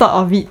 So they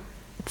thought of it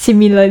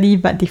similarly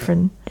but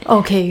different.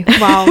 Okay.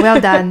 Wow.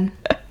 Well done.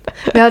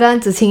 Well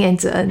done, Ziqing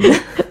and Zi-En.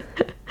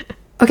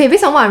 Okay,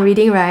 based on what I'm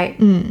reading, right,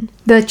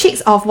 the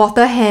chicks of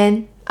water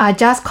hen are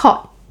just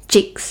called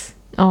chicks.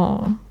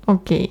 Oh,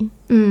 okay.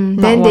 Then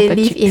they water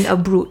live chicks. in a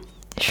brood.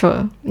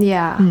 Sure.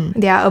 Yeah.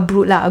 They are a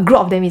brood lah. A group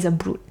of them is a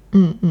brood.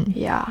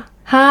 Yeah.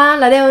 Huh?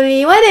 Like that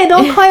only. Why they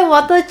don't call it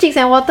water chicks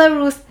and water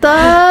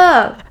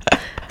rooster?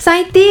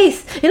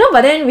 Scientists. You know,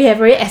 but then we have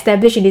already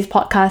established in this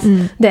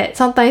podcast that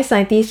sometimes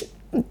scientists,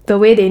 the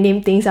way they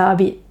name things are a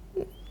bit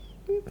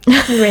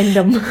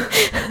random.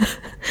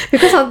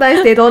 Because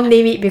sometimes they don't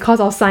name it because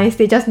of science,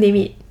 they just name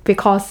it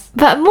because.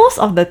 But most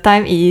of the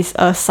time it is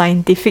a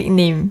scientific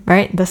name,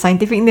 right? The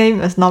scientific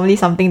name is normally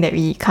something that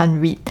we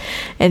can't read.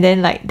 And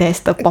then like there's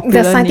the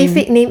popular The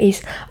scientific name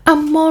is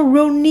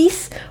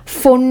Amoronis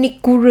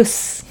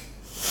phonicurus.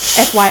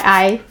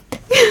 FYI.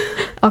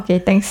 Okay,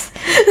 thanks.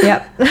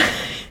 Yep.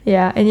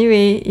 Yeah,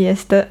 anyway,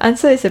 yes, the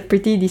answer is a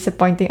pretty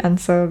disappointing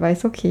answer, but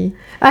it's okay.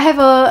 I have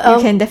a...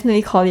 You can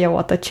definitely call it a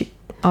water chick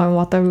or a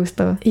water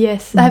rooster.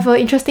 Yes, I have an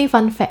interesting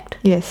fun fact.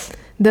 Yes.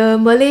 The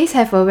Malays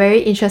have a very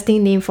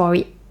interesting name for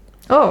it.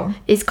 Oh.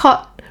 It's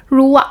called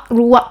ruak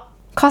ruak,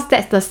 because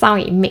that's the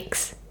sound it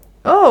makes.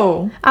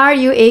 Oh.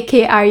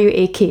 R-U-A-K,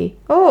 R-U-A-K.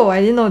 Oh,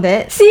 I didn't know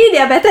that. See, they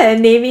are better at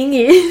naming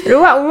it.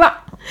 Ruak, ruak.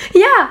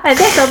 Yeah, and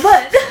that's a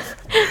bird.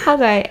 How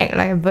do I act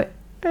like a bird?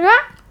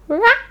 Ruak,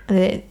 ruak.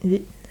 Is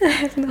it?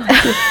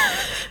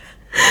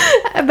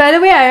 By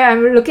the way,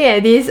 I'm looking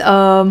at this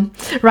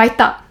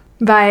write-up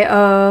by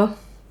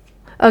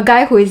a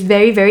guy who is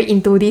very, very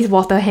into these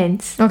water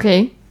hens.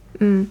 Okay.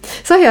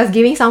 So he was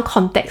giving some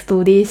context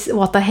to this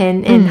water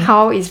hen and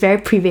how it's very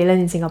prevalent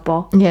in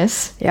Singapore.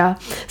 Yes. Yeah.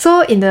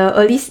 So in the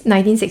early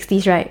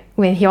 1960s, right,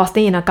 when he was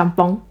staying in a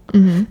kampong,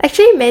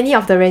 actually many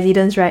of the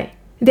residents, right,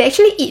 they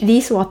actually eat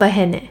this water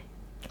hen.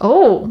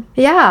 Oh,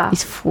 Yeah.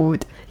 it's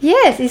food.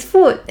 Yes, it's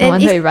food. No And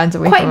wonder it's it runs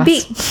away quite from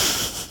big.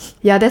 us.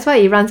 Yeah, that's why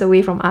it runs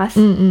away from us.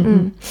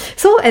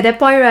 So at that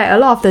point, right, a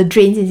lot of the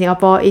drains in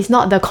Singapore is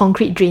not the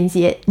concrete drains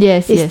yet.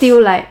 Yes, It's yes. still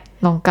like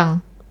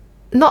Longkang.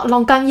 not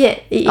longkang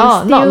yet. It is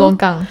Oh, still, not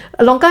Longkang.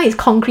 Longkang is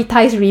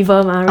concretized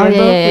river, ma. Oh, Remember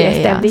we yeah.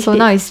 established So it.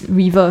 now it's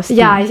rivers. too.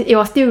 Yeah, it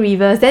was still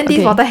rivers. Then these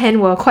Okay. water hen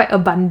were quite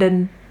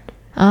abundant.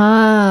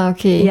 Ah,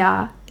 okay.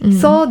 Yeah.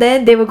 So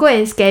then they will go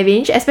and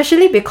scavenge,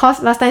 especially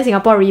because last time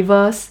Singapore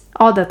rivers,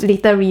 all the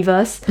little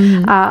rivers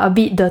are a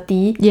bit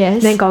dirty.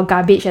 Yes. Then got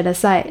garbage at the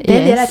side.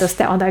 Then they Yes. like to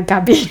step on the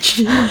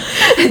garbage.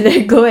 And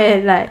then go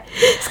and like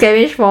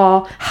scavenge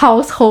for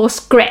household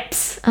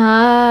scraps.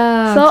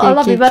 Ah, So okay, a lot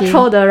of okay, people okay.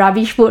 throw the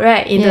rubbish food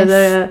right into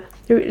Yes.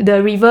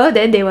 the river,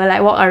 then they will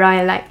like walk around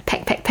and like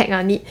peck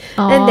on it.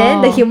 And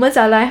then the Oh. humans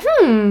are like,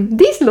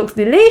 this looks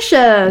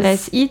delicious.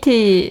 Let's eat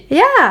it.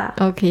 Yeah.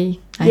 Okay,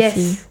 I Yes.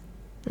 see.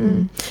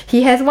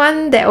 He has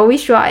one that always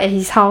show up at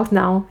his house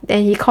now.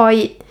 And he call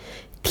it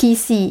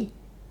TC,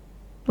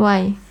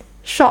 Why?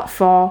 short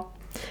for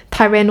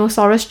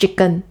Tyrannosaurus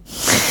chicken.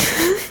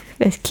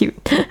 That's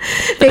cute.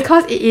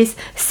 Because it is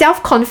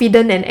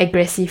self-confident and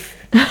aggressive.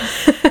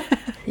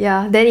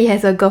 Yeah, then it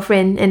has a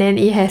girlfriend and then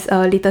it has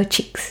little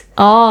chicks.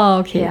 Oh,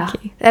 okay, Yeah.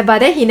 okay. But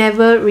then he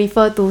never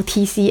refer to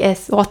TC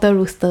as water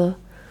rooster.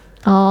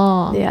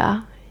 Oh.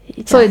 Yeah.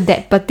 He So just-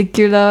 that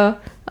particular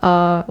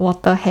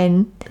water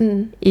hen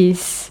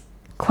is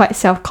quite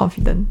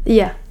self-confident.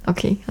 yeah.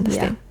 Okay, Yeah.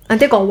 understand.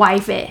 Until got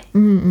wife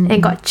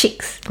and got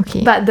chicks.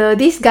 Okay. But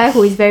this guy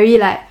who is very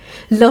like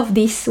love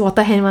this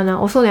water hen one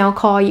also never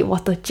call it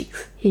water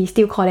chicks. He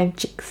still call them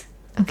chicks.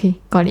 Okay,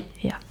 got it.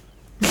 Yeah.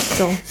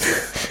 So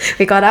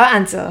we got our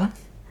answer.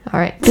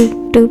 Alright.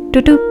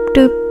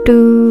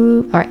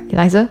 Alright,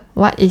 Eliza,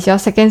 what is your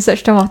second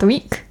search term of the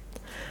week?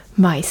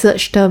 My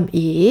search term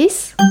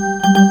is,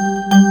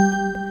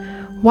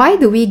 why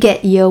do we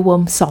get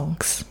earworm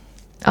songs?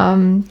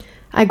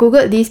 I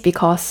googled this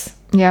because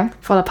Yeah.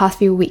 for the past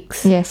few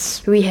weeks,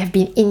 Yes. we have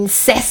been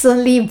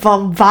incessantly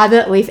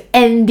bombarded with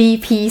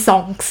NDP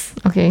songs,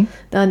 Okay.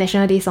 the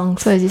National Day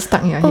songs. So is it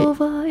stuck in your head?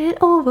 Over and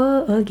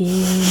over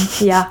again.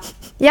 Yeah.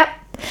 Yep.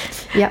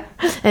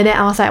 And then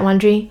I was like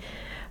wondering,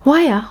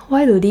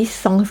 why do these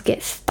songs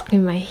get stuck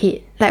in my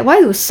head? Like,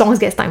 why do songs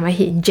get stuck in my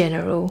head in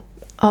general?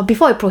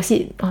 Before I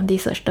proceed on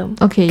this search term,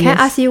 Okay, can yes.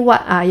 I ask you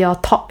what are your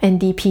top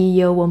NDP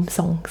earworm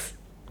songs?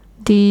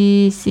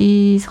 This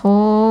is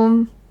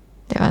home.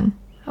 That one.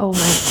 Oh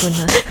my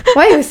goodness.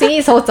 Why you sing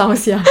it so 早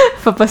sia?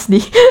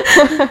 Purposely.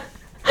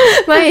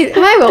 Mine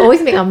will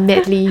always make a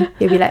medley.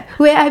 It'll be like,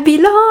 where I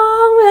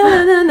belong,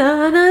 na na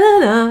na na na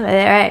na, like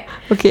that, right?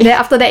 Okay. Then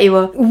after that, it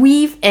will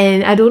weave,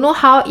 and I don't know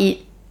how it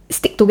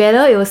stick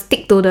together. It will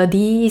stick to the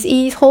 "This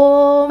is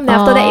home." Then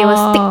after that, it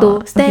will stick to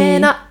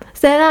 "Stand okay. up,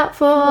 stand up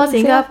for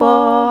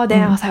Singapore."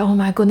 Then I was like, oh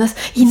my goodness,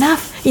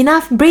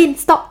 enough, brain,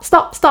 stop.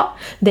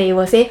 Then it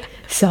will say,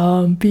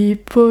 some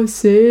people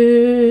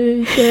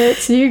say that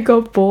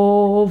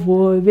Singapore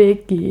will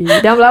make it.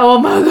 Then I'm like, oh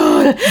my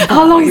god,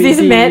 how long is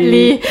this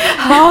medley?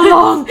 How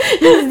long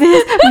is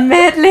this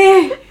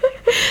medley?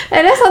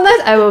 And then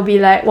sometimes I will be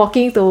like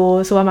walking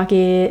to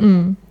supermarket,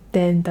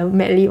 then the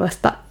medley will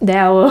start. Then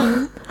I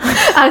will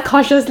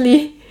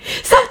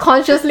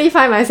subconsciously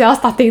find myself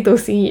starting to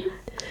sing it.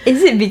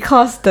 Is it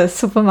because the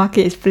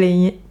supermarket is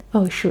playing it?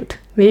 Oh shoot,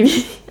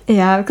 maybe.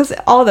 Yeah, because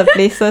all the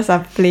places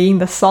are playing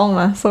the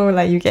song, so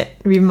like you get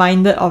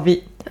reminded of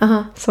it.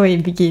 So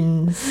it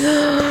begins.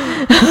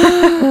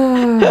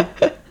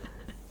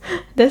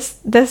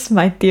 That's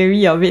my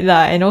theory of it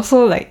lah. And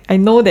also like I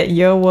know that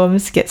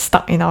earworms get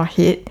stuck in our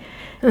head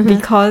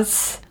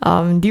because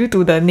due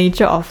to the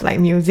nature of like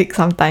music,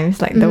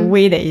 sometimes like the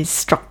way that it's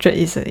structured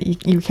is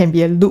you can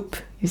be a loop,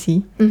 you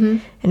see.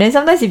 And then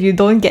sometimes if you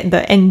don't get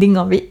the ending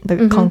of it,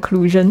 the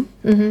conclusion,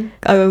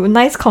 a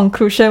nice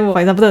conclusion, for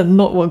example, the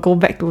note will go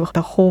back to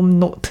the home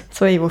note,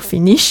 so it will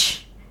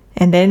finish,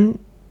 and then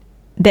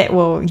that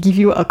will give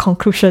you a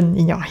conclusion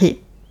in your head.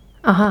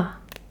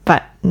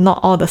 But not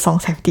all the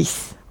songs have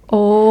this.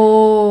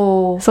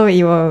 Oh. So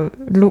it will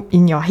loop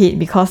in your head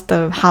because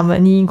the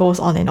harmony goes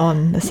on and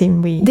on the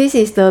same way. This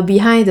is the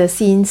behind the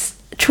scenes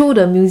through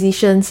the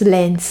musician's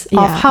lens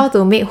of Yeah. how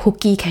to make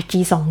hooky,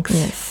 catchy songs.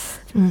 Yes.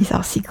 It's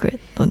our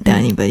secret. Don't tell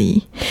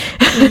anybody.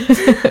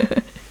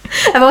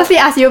 I mostly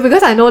ask you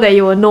because I know that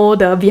you will know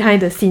the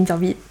behind the scenes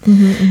of it.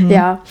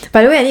 Yeah.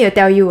 By the way, I need to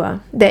tell you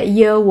that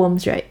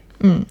earworms, right,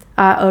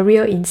 are a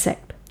real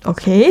insect.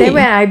 Okay. Then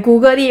when I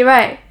googled it,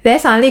 right, then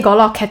suddenly got a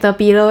lot of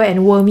caterpillar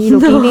and wormy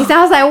looking things. Then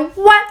I was like,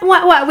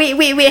 what?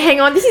 Wait,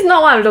 hang on. This is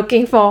not what I'm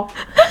looking for.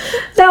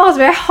 Then I was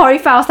very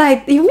horrified. I was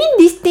like, you mean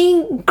this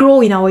thing grow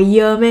in our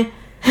ear, man?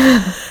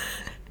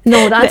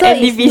 No, the answer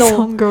the is NDP no.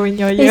 song grow in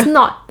your ear. It's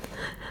not.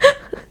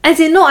 As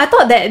in, no, I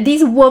thought that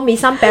this worm is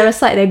some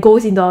parasite that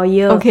goes into our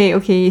ear. Okay,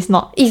 it's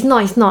not. It's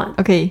not.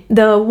 Okay.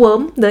 The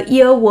worm, the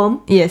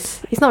earworm,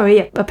 Yes. it's not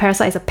really a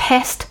parasite, it's a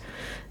pest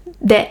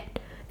that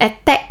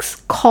attacks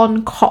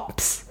corn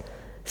cobs.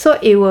 So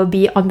it will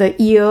be on the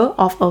ear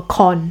of a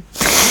corn.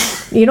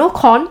 You know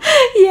corn?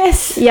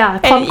 Yes. Yeah,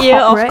 corn An ear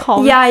cob, of right?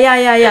 corn.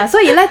 Yeah. So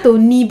it like to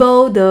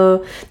nibble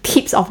the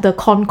tips of the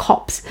corn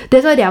cobs.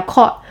 That's why they are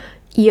called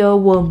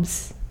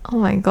earworms. Oh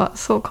my god,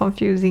 so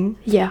confusing.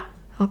 Yeah.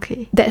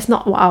 Okay. That's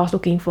not what I was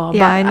looking for. Yeah,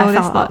 but I know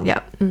that's found not. out.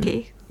 Yeah.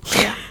 Okay.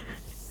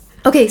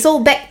 Okay, so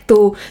back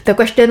to the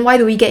question, why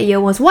do we get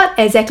earworms? What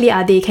exactly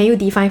are they? Can you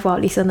define for our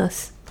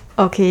listeners?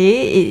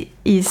 Okay, it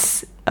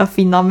is a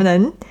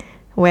phenomenon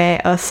where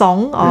a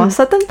song or a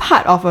certain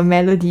part of a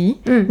melody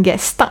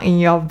gets stuck in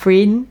your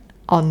brain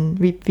on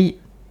repeat.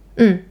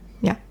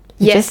 Yeah.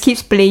 It Yes. just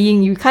keeps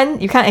playing. You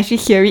can't actually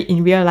hear it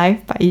in real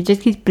life, but it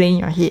just keeps playing in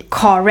your head.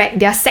 Correct.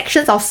 There are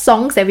sections of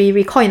songs that we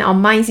recall in our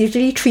minds,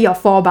 usually 3 or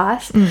 4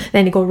 bars.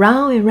 Then they go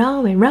round and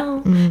round and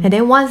round. And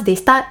then once they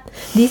start,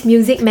 these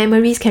music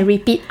memories can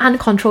repeat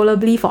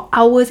uncontrollably for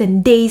hours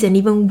and days and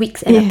even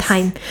weeks at a Yes,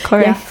 time.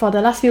 correct. Yeah, for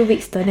the last few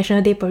weeks, the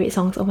National Day Parade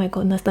songs, oh my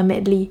goodness, the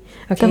medley.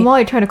 Okay. The more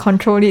you try to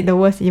control it, the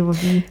worse it will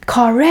be.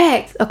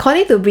 Correct.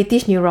 According to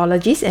British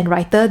neurologist and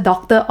writer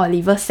Dr.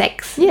 Oliver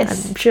Sacks.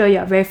 Yes. I'm sure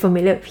you're very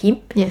familiar with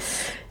him. Yes.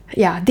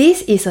 Yeah,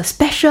 this is a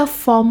special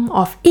form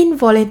of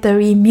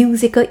involuntary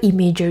musical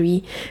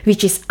imagery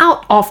which is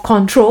out of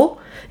control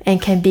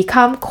and can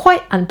become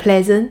quite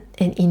unpleasant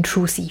and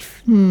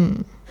intrusive.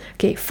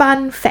 Okay,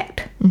 fun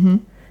fact.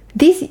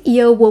 This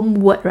earworm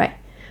word, right,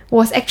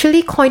 was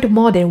actually coined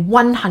more than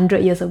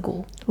 100 years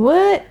ago.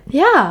 What?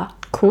 Yeah.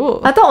 Cool.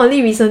 I thought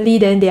only recently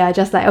then they are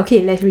just like,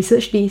 okay, let's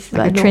research this.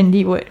 Like a But no.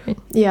 trendy word, right?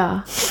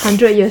 Yeah,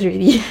 100 years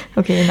already.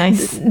 Okay,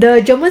 nice.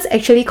 The Germans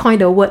actually coined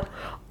the word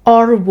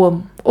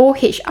Ohrwurm,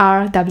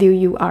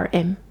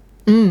 Ohrwurm,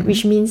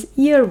 which means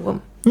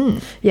earworm.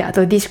 Yeah,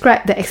 to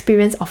describe the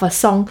experience of a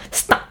song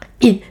stuck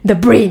in the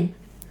brain.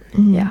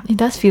 Yeah, It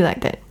does feel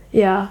like that.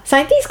 yeah.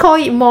 Scientists call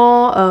it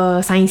more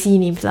sciencey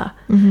names lah,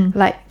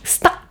 like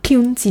stuck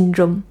tune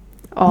syndrome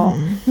or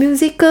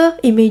musical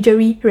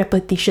imagery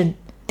repetition.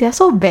 They are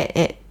so bad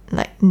at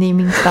like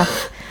naming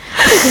stuff.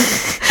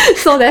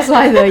 So that's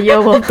why the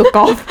earworm took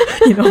off,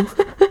 you know.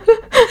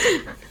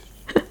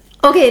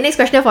 Okay, next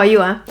question for you.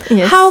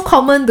 Yes. How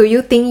common do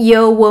you think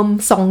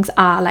earworm songs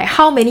are? Like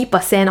how many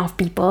 % of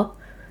people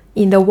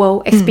in the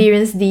world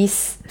experience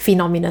this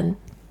phenomenon?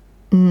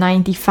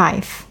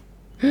 95.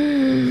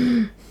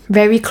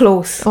 Very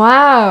close.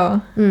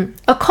 Wow.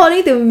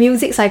 According to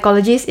music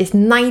psychologists, it's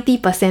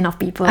 90% of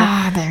people.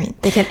 Damn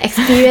it. They can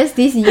experience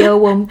this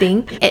earworm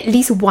thing at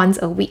least once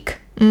a week.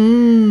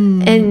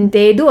 And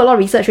they do a lot of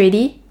research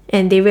already,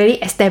 and they really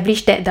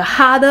establish that the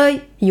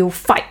harder you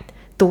fight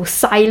to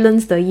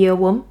silence the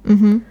earworm,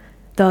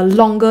 the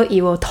longer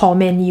it will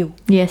torment you.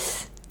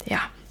 Yes.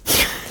 Yeah.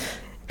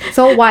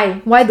 So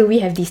why do we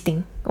have this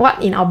thing?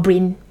 What in our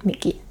brain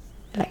make it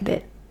like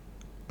that?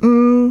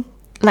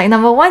 Like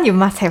number one, you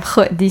must have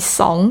heard this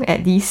song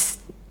at least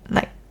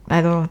like,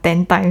 I don't know,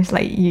 10 times.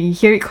 Like you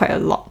hear it quite a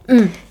lot.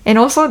 And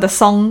also the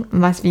song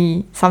must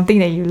be something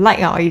that you like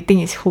or you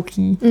think is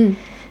hooky.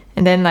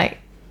 And then like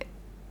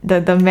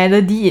the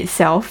melody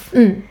itself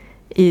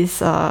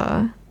is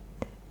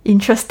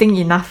interesting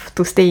enough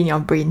to stay in your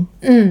brain.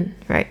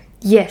 Right?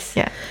 Yes.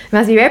 Yeah.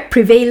 Must be very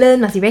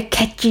prevalent, must be very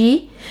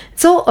catchy.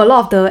 So a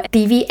lot of the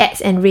TV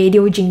ads and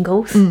radio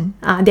jingles,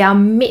 they are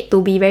made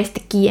to be very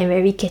sticky and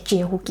very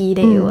catchy and hooky.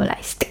 Then it will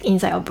like stick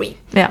inside your brain.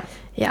 Yeah.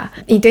 Yeah.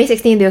 In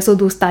 2016, they also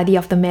do study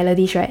of the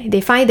melodies, right? They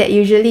find that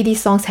usually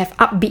these songs have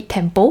upbeat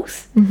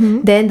tempos.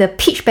 Then the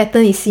pitch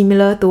pattern is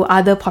similar to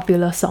other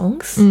popular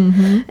songs.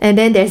 And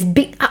then there's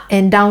big up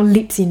and down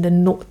leaps in the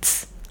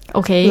notes.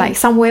 Okay. Like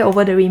Somewhere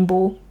Over the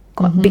Rainbow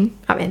got big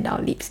up and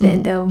down leaps.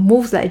 Then the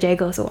moves like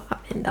Jagger also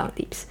up and down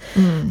leaps.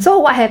 So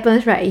what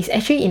happens, right, is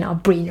actually in our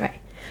brain, right?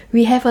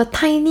 We have a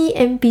tiny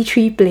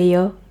MP3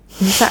 player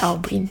inside our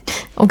brain.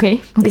 Okay.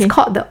 It's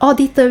called the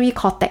auditory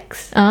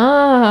cortex.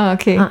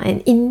 Okay.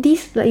 And in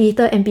this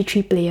little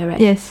MP3 player, right?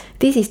 Yes.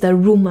 This is the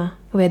room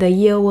where the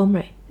earworm,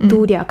 right,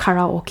 do their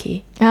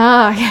karaoke. Okay,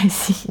 I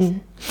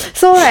see.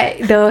 So,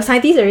 right, the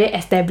scientists already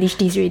established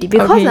this already.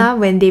 Because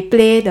when they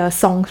play the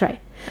songs, right,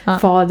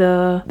 for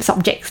the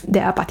subjects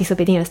that are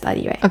participating in the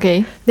study, right?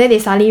 Okay. Then they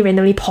suddenly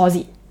randomly pause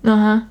it.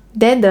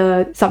 Then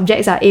the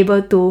subjects are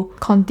able to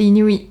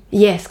Continue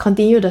it.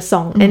 continue the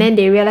song. And then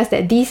they realize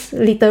that this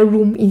little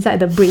room inside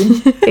the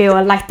brain, it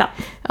will light up.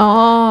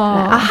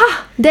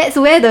 Aha! That's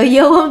where the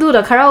earworm do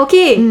the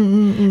karaoke.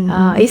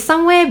 It's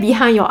somewhere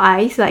behind your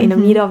eyes, like in the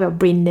middle of your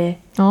brain there.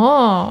 The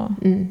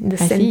I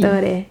center see.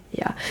 there.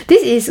 Yeah.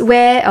 This is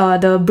where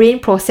the brain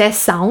process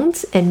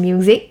sounds and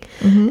music,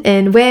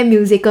 and where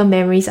musical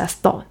memories are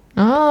stored.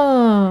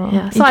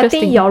 Yeah. So I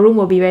think your room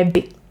will be very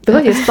big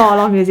because you store a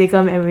lot of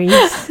musical memories.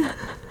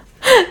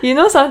 You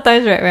know,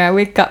 sometimes right, when I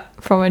wake up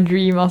from a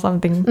dream or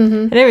something,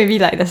 and then maybe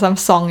like there's some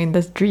song in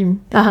this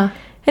dream, and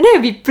then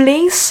it'll be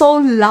playing so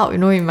loud, you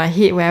know, in my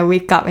head when I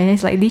wake up, and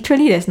it's like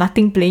literally there's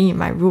nothing playing in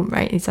my room,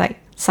 right? It's like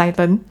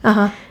silent.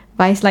 Uh-huh.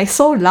 But it's like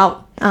so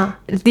loud. Uh.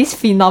 This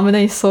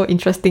phenomenon is so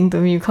interesting to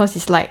me because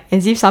it's like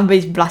as if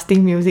somebody's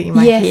blasting music in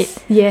my head.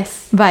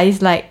 Yes. But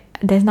it's like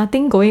there's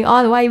nothing going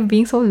on. Why are you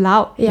being so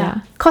loud?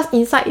 Yeah. Because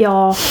inside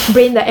your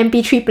brain, the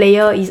MP3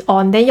 player is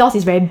on, then yours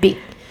is very big.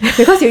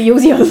 Because you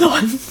use it a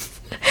lot.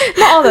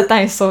 Not all the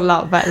time it's so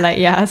loud, but like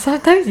yeah,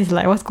 sometimes it's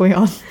like what's going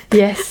on.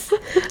 Yes.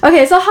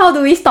 Okay, so how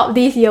do we stop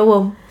this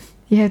earworm?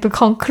 You have to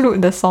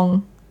conclude the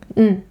song.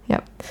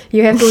 Yep.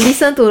 You have to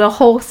listen to the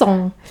whole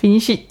song.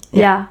 Finish it.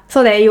 Yeah.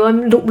 So that you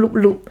won't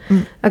loop.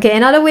 Okay,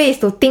 another way is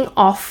to think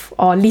of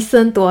or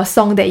listen to a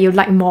song that you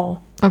like more.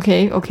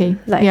 Okay.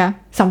 Like yeah.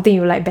 something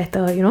you like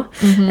better, you know?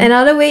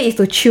 Another way is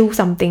to chew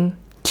something.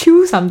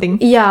 Chew something.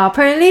 Yeah,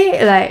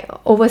 apparently like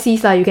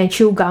overseas you can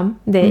chew gum,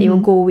 then it will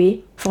go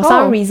away. For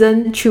some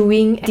reason,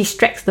 chewing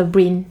distracts the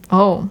brain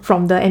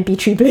from the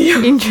MP3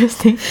 player.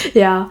 Interesting.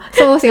 Yeah.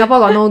 So Singapore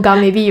got no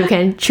gum, maybe you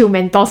can chew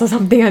Mentos or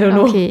something, I don't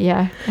know. Okay,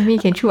 yeah. I mean you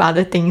can chew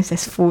other things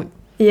as food.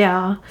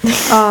 Yeah.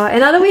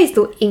 Another way is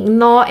to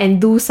ignore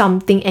and do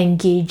something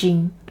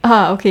engaging.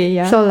 Okay,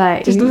 yeah. So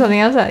like just do something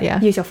else, yeah.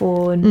 Use your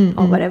phone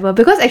or whatever.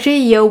 Because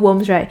actually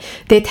earworms, right,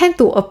 they tend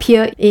to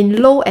appear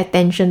in low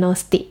attentional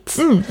states.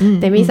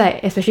 That means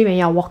like especially when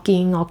you're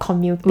walking or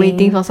commuting,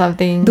 waiting for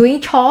something, doing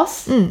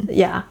chores.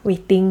 Yeah,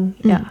 waiting.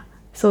 Yeah.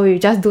 So you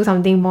just do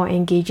something more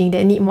engaging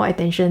that need more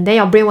attention. Then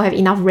your brain will have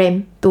enough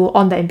RAM to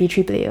on the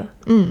MP3 player.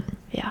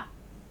 Yeah.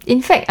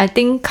 In fact, I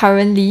think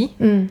currently,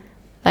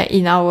 like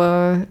in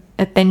our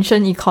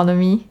attention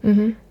economy,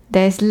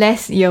 there's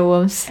less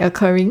earworms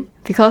occurring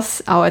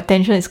because our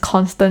attention is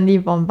constantly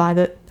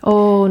bombarded.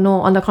 Oh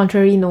no, on the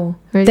contrary, no.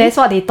 Really? That's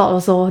what they thought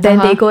also. Then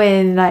they go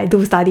and like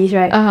do studies,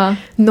 right?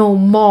 No,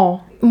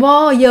 more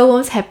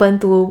earworms happen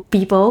to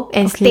people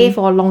and stay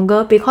for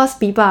longer because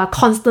people are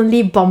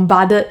constantly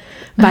bombarded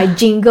by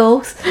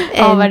jingles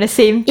and by the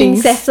same things.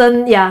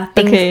 Incessant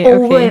things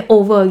over and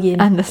over again.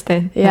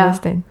 Understand.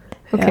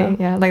 Okay,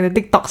 yeah, like the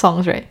TikTok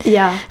songs, right?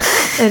 Yeah.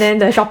 And then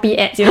the Shopee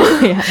ads, you know.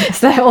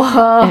 It's like,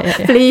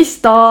 yeah. Please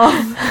stop.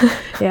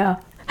 Yeah.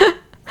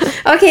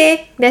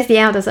 Okay, that's the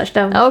end of the search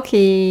term.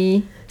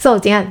 Okay. So,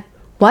 Jian,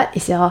 what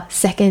is your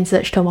second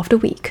search term of the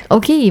week?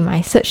 Okay,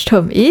 my search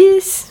term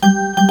is...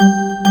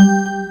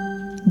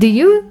 Do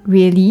you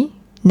really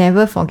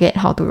never forget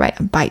how to ride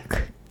a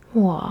bike?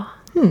 Wow.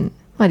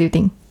 What do you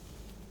think?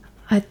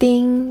 I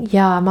think,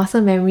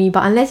 muscle memory,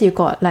 but unless you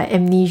got like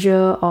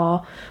amnesia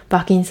or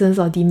Parkinson's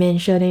or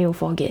dementia, then you'll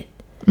forget.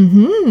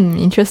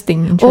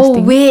 Interesting. Oh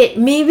wait,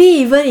 maybe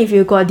even if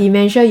you got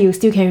dementia, you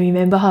still can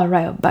remember how to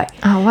ride a bike.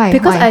 Why?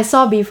 Because I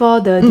saw before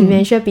the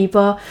dementia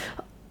people,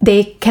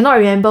 they cannot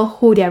remember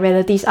who their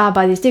relatives are,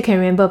 but they still can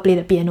remember play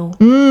the piano.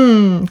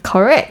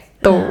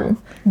 Correct. Though.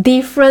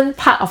 Different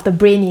part of the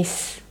brain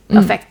is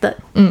affected.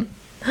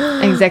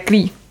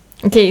 Exactly.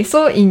 Okay,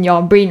 so in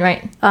your brain,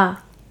 right?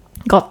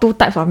 Got two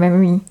types of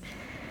memory.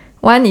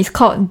 One is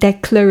called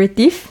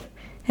declarative,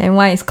 and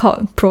one is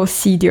called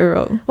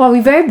procedural. Wow,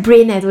 we're very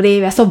brain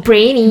today. We're so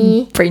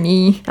brainy.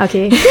 Brainy.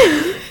 Okay.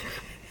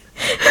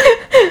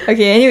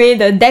 Okay, anyway,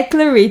 the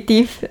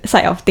declarative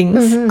side of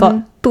things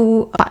got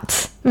two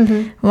parts.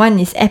 One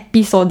is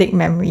episodic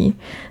memory.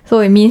 So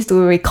it means to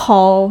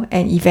recall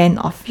an event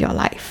of your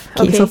life.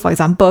 Okay, so for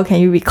example, can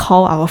you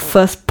recall our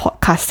first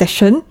podcast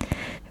session?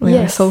 We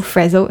were so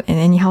frazzled and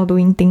anyhow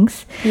doing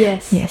things.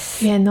 Yes.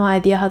 We had no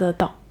idea how to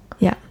talk.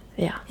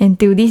 Yeah. And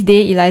till this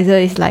day, Eliza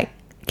is like,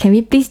 can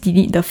we please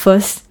delete the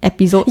first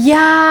episode of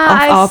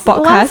our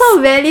podcast?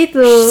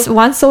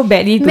 Want so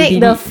badly to make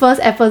delete the first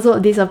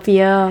episode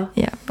disappear.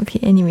 Yeah, okay,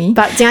 anyway.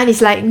 But Jian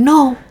is like,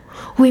 no,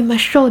 we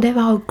must show them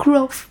our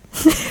growth.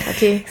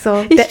 Okay,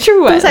 so it's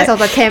true. Two sides of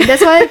the camp.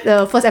 That's why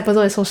the first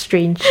episode is so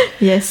strange.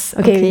 Yes,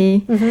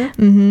 okay.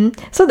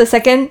 So the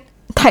second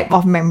type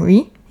of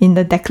memory in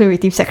the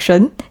declarative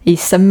section is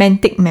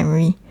semantic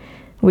memory,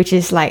 which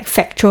is like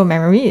factual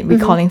memory,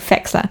 recalling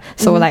facts.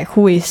 So like,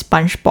 who is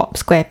SpongeBob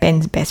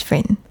SquarePants' best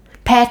friend?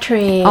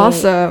 Patrick.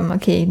 Awesome.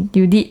 Okay,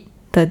 you did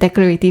the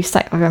declarative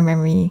side of your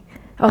memory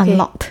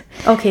unlocked.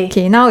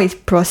 Okay, now it's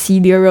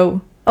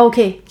procedural.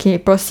 Okay,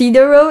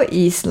 procedural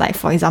is like,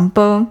 for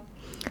example,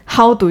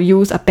 how to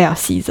use a pair of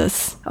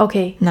scissors.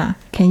 Okay.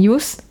 Can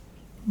use?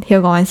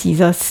 Here got one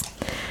scissors.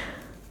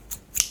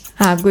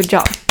 Good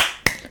job.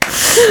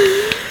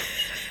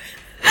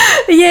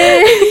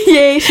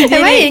 Yay, she did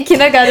Am I in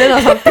kindergarten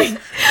or something?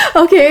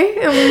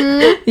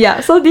 Okay. Yeah,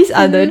 so these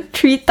are the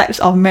three types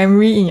of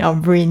memory in your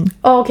brain.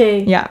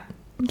 Okay. Yeah.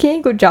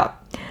 Okay, good job.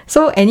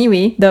 So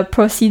anyway, the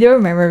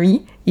procedural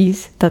memory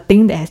is the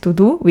thing that has to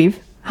do with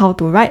how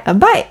to ride a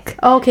bike.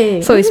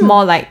 Okay. So it's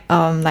more like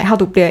how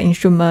to play an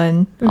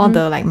instrument, all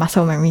the like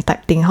muscle memory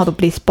type thing, how to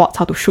play sports,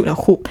 how to shoot a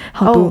hoop,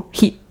 how to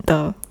hit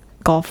the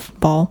golf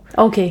ball.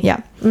 Okay.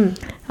 Yeah.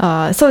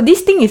 So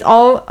this thing is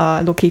all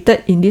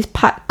located in this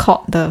part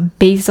called the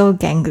basal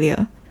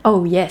ganglia.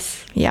 Oh,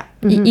 yes. Yeah.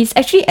 It is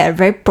actually a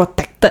very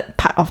protected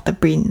part of the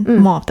brain,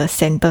 more of the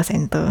center.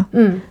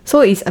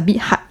 So it's a bit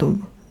hard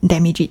to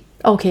damage it.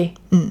 Okay.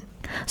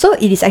 So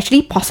it is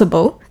actually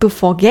possible to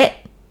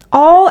forget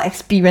all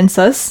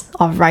experiences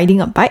of riding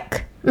a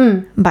bike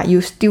but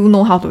you still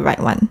know how to write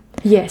one.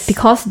 Yes.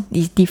 Because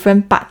it's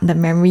different part, the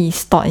memory is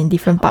stored in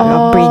different part of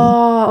your brain.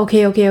 Oh,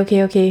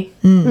 okay.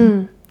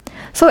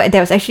 So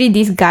there was actually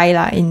this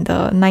guy in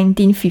the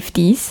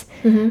 1950s.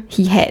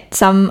 He had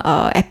some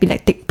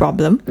epileptic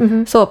problem.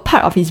 So a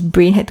part of his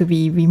brain had to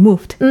be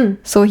removed.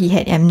 So he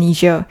had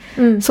amnesia.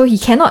 So he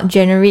cannot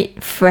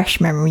generate fresh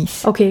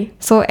memories. Okay.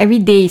 So every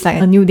day is like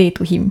a new day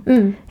to him.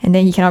 And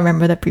then he cannot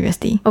remember the previous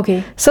day.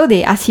 Okay. So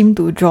they asked him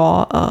to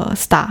draw a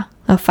star,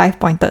 a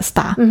 5-pointed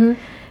star.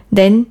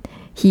 Then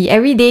he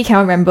every day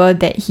cannot remember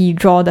that he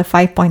draw the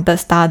 5-pointed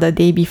star the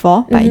day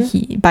before, but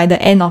by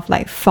the end of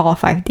like 4 or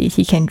 5 days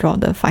he can draw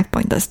the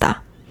 5-pointed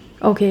star.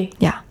 Okay.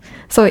 Yeah.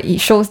 So it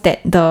shows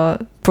that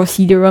the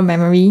procedural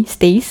memory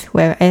stays,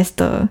 whereas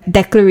the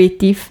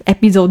declarative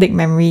episodic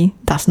memory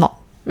does not.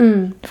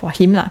 For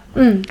him lah.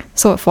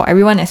 So for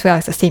everyone as well,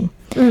 it's the same.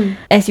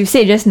 As you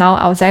said just now,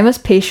 Alzheimer's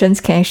patients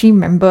can actually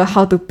remember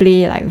how to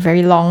play like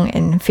very long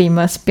and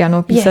famous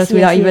piano pieces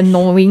without even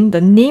knowing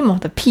the name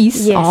of the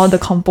piece or the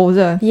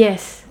composer.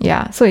 Yes.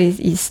 Yeah, so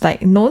it's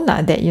like known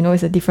that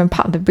it's a different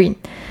part of the brain.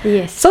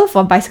 Yes. So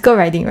for bicycle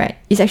riding, right,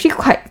 it's actually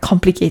quite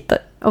complicated.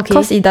 Okay.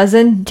 Because it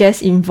doesn't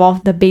just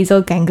involve the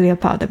basal ganglia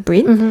part of the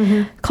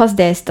brain. Because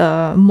there's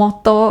the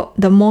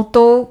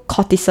motor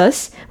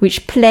cortices,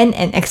 which plan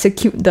and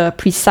execute the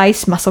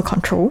precise muscle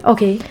control.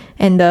 Okay.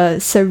 And the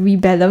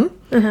cerebellum,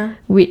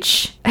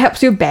 which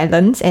helps you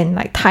balance and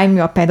like time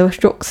your pedal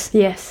strokes.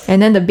 Yes.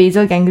 And then the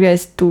basal ganglia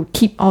is to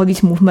keep all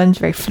these movements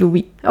very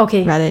fluid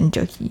Okay. rather than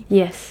jerky.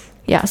 Yes.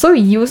 Yeah, so we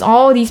use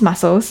all these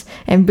muscles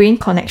and brain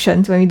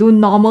connections when we do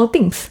normal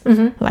things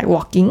like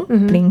walking,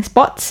 playing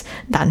sports,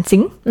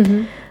 dancing.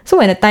 So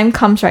when the time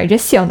comes, right,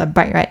 just sit on the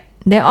bike, right,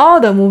 then all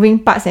the moving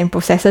parts and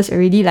processes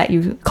already like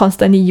you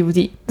constantly use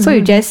it. So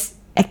you just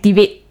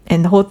activate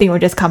and the whole thing will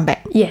just come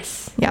back.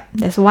 Yes. Yeah,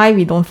 that's why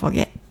we don't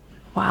forget.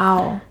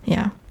 Wow.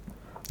 Yeah.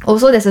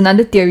 Also, there's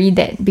another theory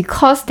that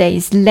because there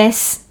is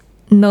less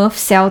nerve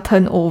cell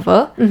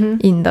turnover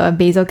in the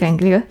basal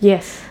ganglia,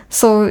 Yes.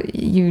 so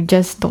you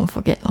just don't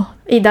forget.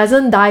 It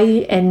doesn't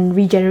die and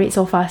regenerate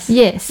so fast.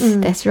 Yes,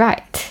 that's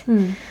right.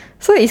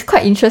 So it's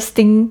quite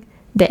interesting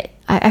that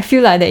I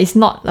feel like that it's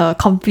not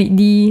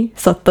completely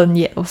certain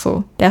yet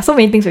also. There are so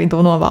many things we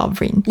don't know about our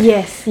brain.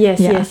 Yes.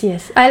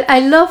 I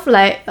love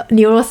like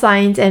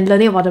neuroscience and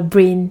learning about the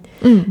brain.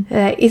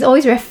 Like it's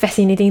always very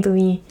fascinating to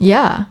me.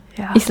 Yeah.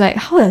 Yeah. It's like,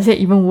 how does it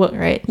even work,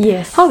 right?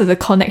 Yes. How do the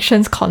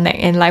connections connect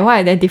and like why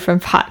are there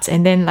different parts?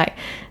 And then like,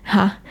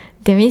 that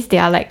means they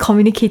are like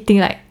communicating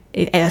like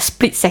at a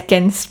split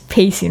second's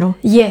pace,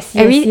 Yes.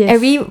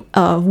 Every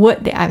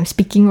word that I'm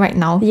speaking right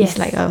now Yes. is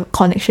like a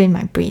connection in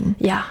my brain.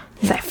 Yeah.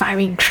 It's like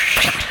firing.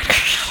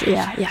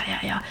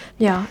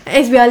 Yeah.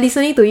 As we are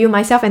listening to you,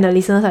 myself and the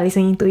listeners are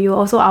listening to you,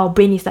 also our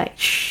brain is like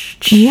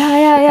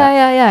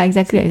Yeah,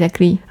 exactly.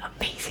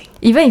 Amazing.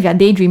 Even if you're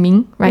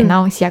daydreaming right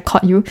now, see, I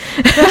caught you.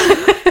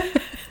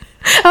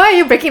 How are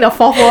you breaking the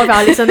fourth wall of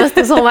our listeners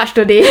to so much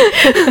today?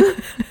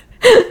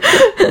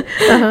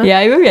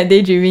 Yeah, even if you're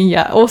daydreaming,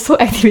 you're also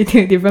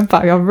activating a different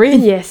part of your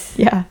brain. Yes.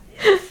 Yeah.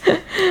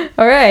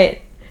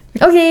 Alright.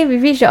 Okay,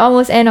 we've reached the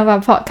almost end of our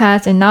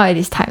podcast and now it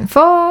is time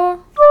for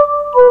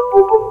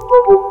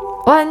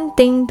one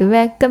thing to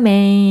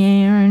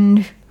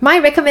recommend. My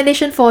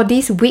recommendation for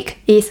this week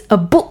is a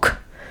book,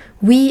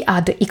 We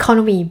Are the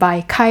Economy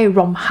by Kai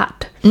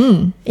Romhart.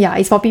 Yeah,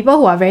 it's for people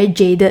who are very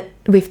jaded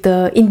with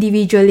the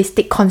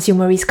individualistic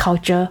consumerist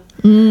culture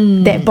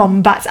that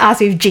bombards us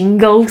with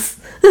jingles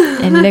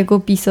and Lego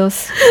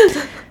pieces.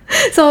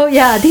 So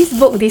yeah, this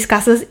book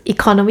discusses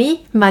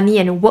economy, money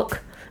and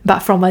work, but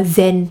from a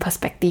Zen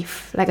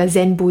perspective, like a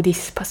Zen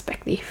Buddhist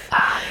perspective.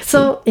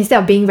 So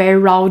instead of being very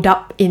riled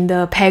up in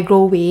the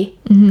Pagro way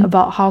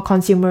about how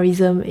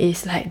consumerism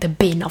is like the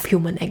bane of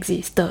human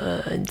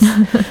existence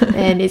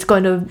and it's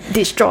going to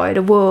destroy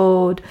the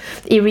world,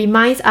 it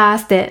reminds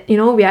us that, we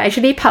are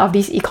actually part of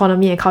this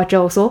economy and culture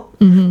also.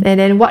 And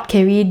then what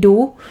can we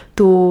do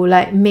to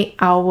like make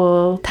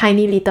our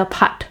tiny little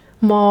part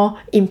more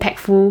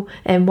impactful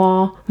and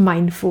more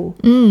mindful?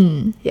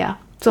 Yeah.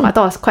 So I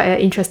thought it was quite an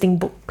interesting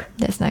book.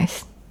 That's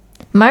nice.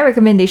 My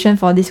recommendation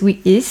for this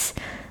week is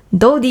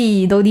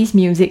Dodi's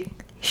Music.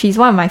 She's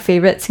one of my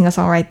favorite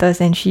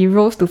singer-songwriters and she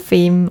rose to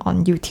fame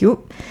on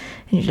YouTube.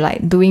 And she's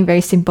like doing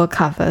very simple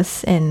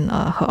covers and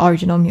her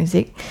original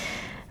music.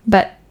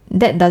 But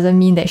that doesn't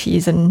mean that she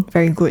isn't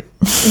very good.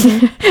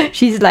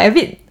 She's like a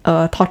bit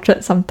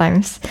tortured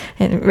sometimes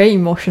and very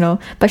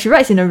emotional. But she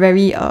writes in a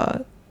very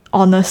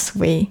honest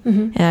way.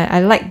 And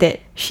I like that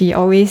she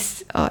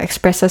always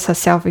expresses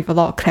herself with a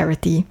lot of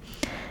clarity.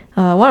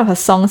 One of her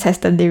songs has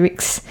the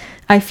lyrics,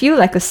 I feel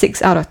like a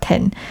 6 out of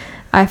 10.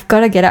 I've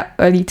gotta get up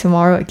early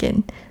tomorrow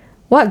again.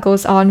 What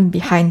goes on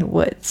behind the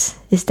words?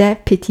 Is there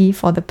pity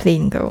for the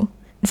plain girl?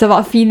 It's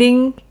about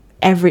feeling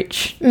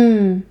average.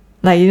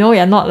 Like,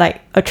 you're not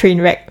like a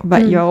train wreck,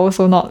 but you're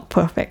also not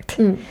perfect.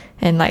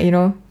 And like,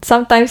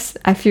 sometimes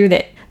I feel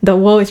that the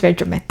world is very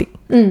dramatic.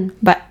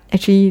 But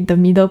actually the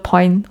middle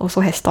point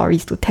also has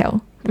stories to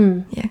tell.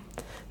 Yeah.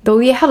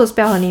 Dodie, how to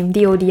spell her name?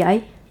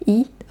 Dodie?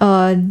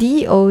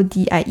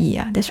 Dodie,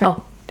 yeah, that's right.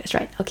 Oh, That's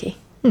right. Okay.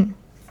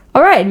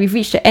 Alright, we've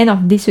reached the end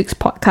of this week's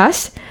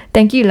podcast.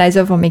 Thank you,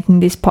 Eliza, for making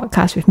this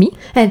podcast with me.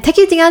 And thank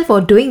you, Tingan,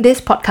 for doing this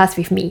podcast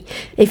with me.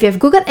 If you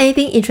have Googled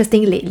anything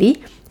interesting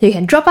lately, you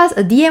can drop us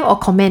a DM or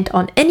comment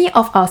on any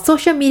of our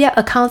social media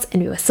accounts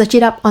and we will search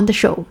it up on the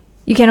show.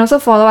 You can also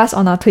follow us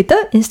on our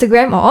Twitter,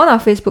 Instagram, or on our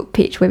Facebook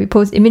page where we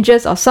post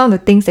images of some of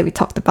the things that we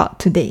talked about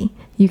today.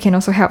 You can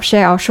also help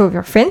share our show with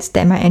your friends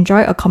that might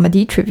enjoy a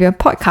comedy trivia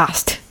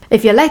podcast.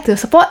 If you'd like to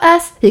support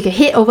us, you can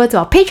head over to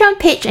our Patreon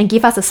page and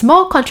give us a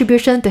small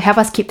contribution to help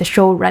us keep the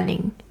show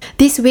running.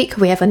 This week,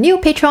 we have a new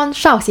patron,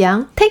 Shao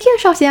Xiang. Thank you,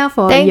 Shao Xiang,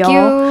 for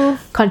your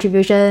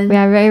contribution. We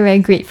are very, very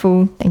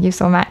grateful. Thank you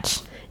so much.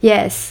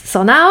 Yes,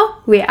 so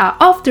now we are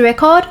off to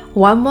record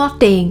One More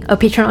Thing, a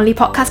Patreon-only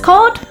podcast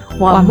called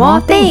One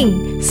More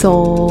Thing.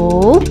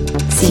 So,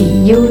 see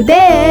you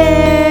there!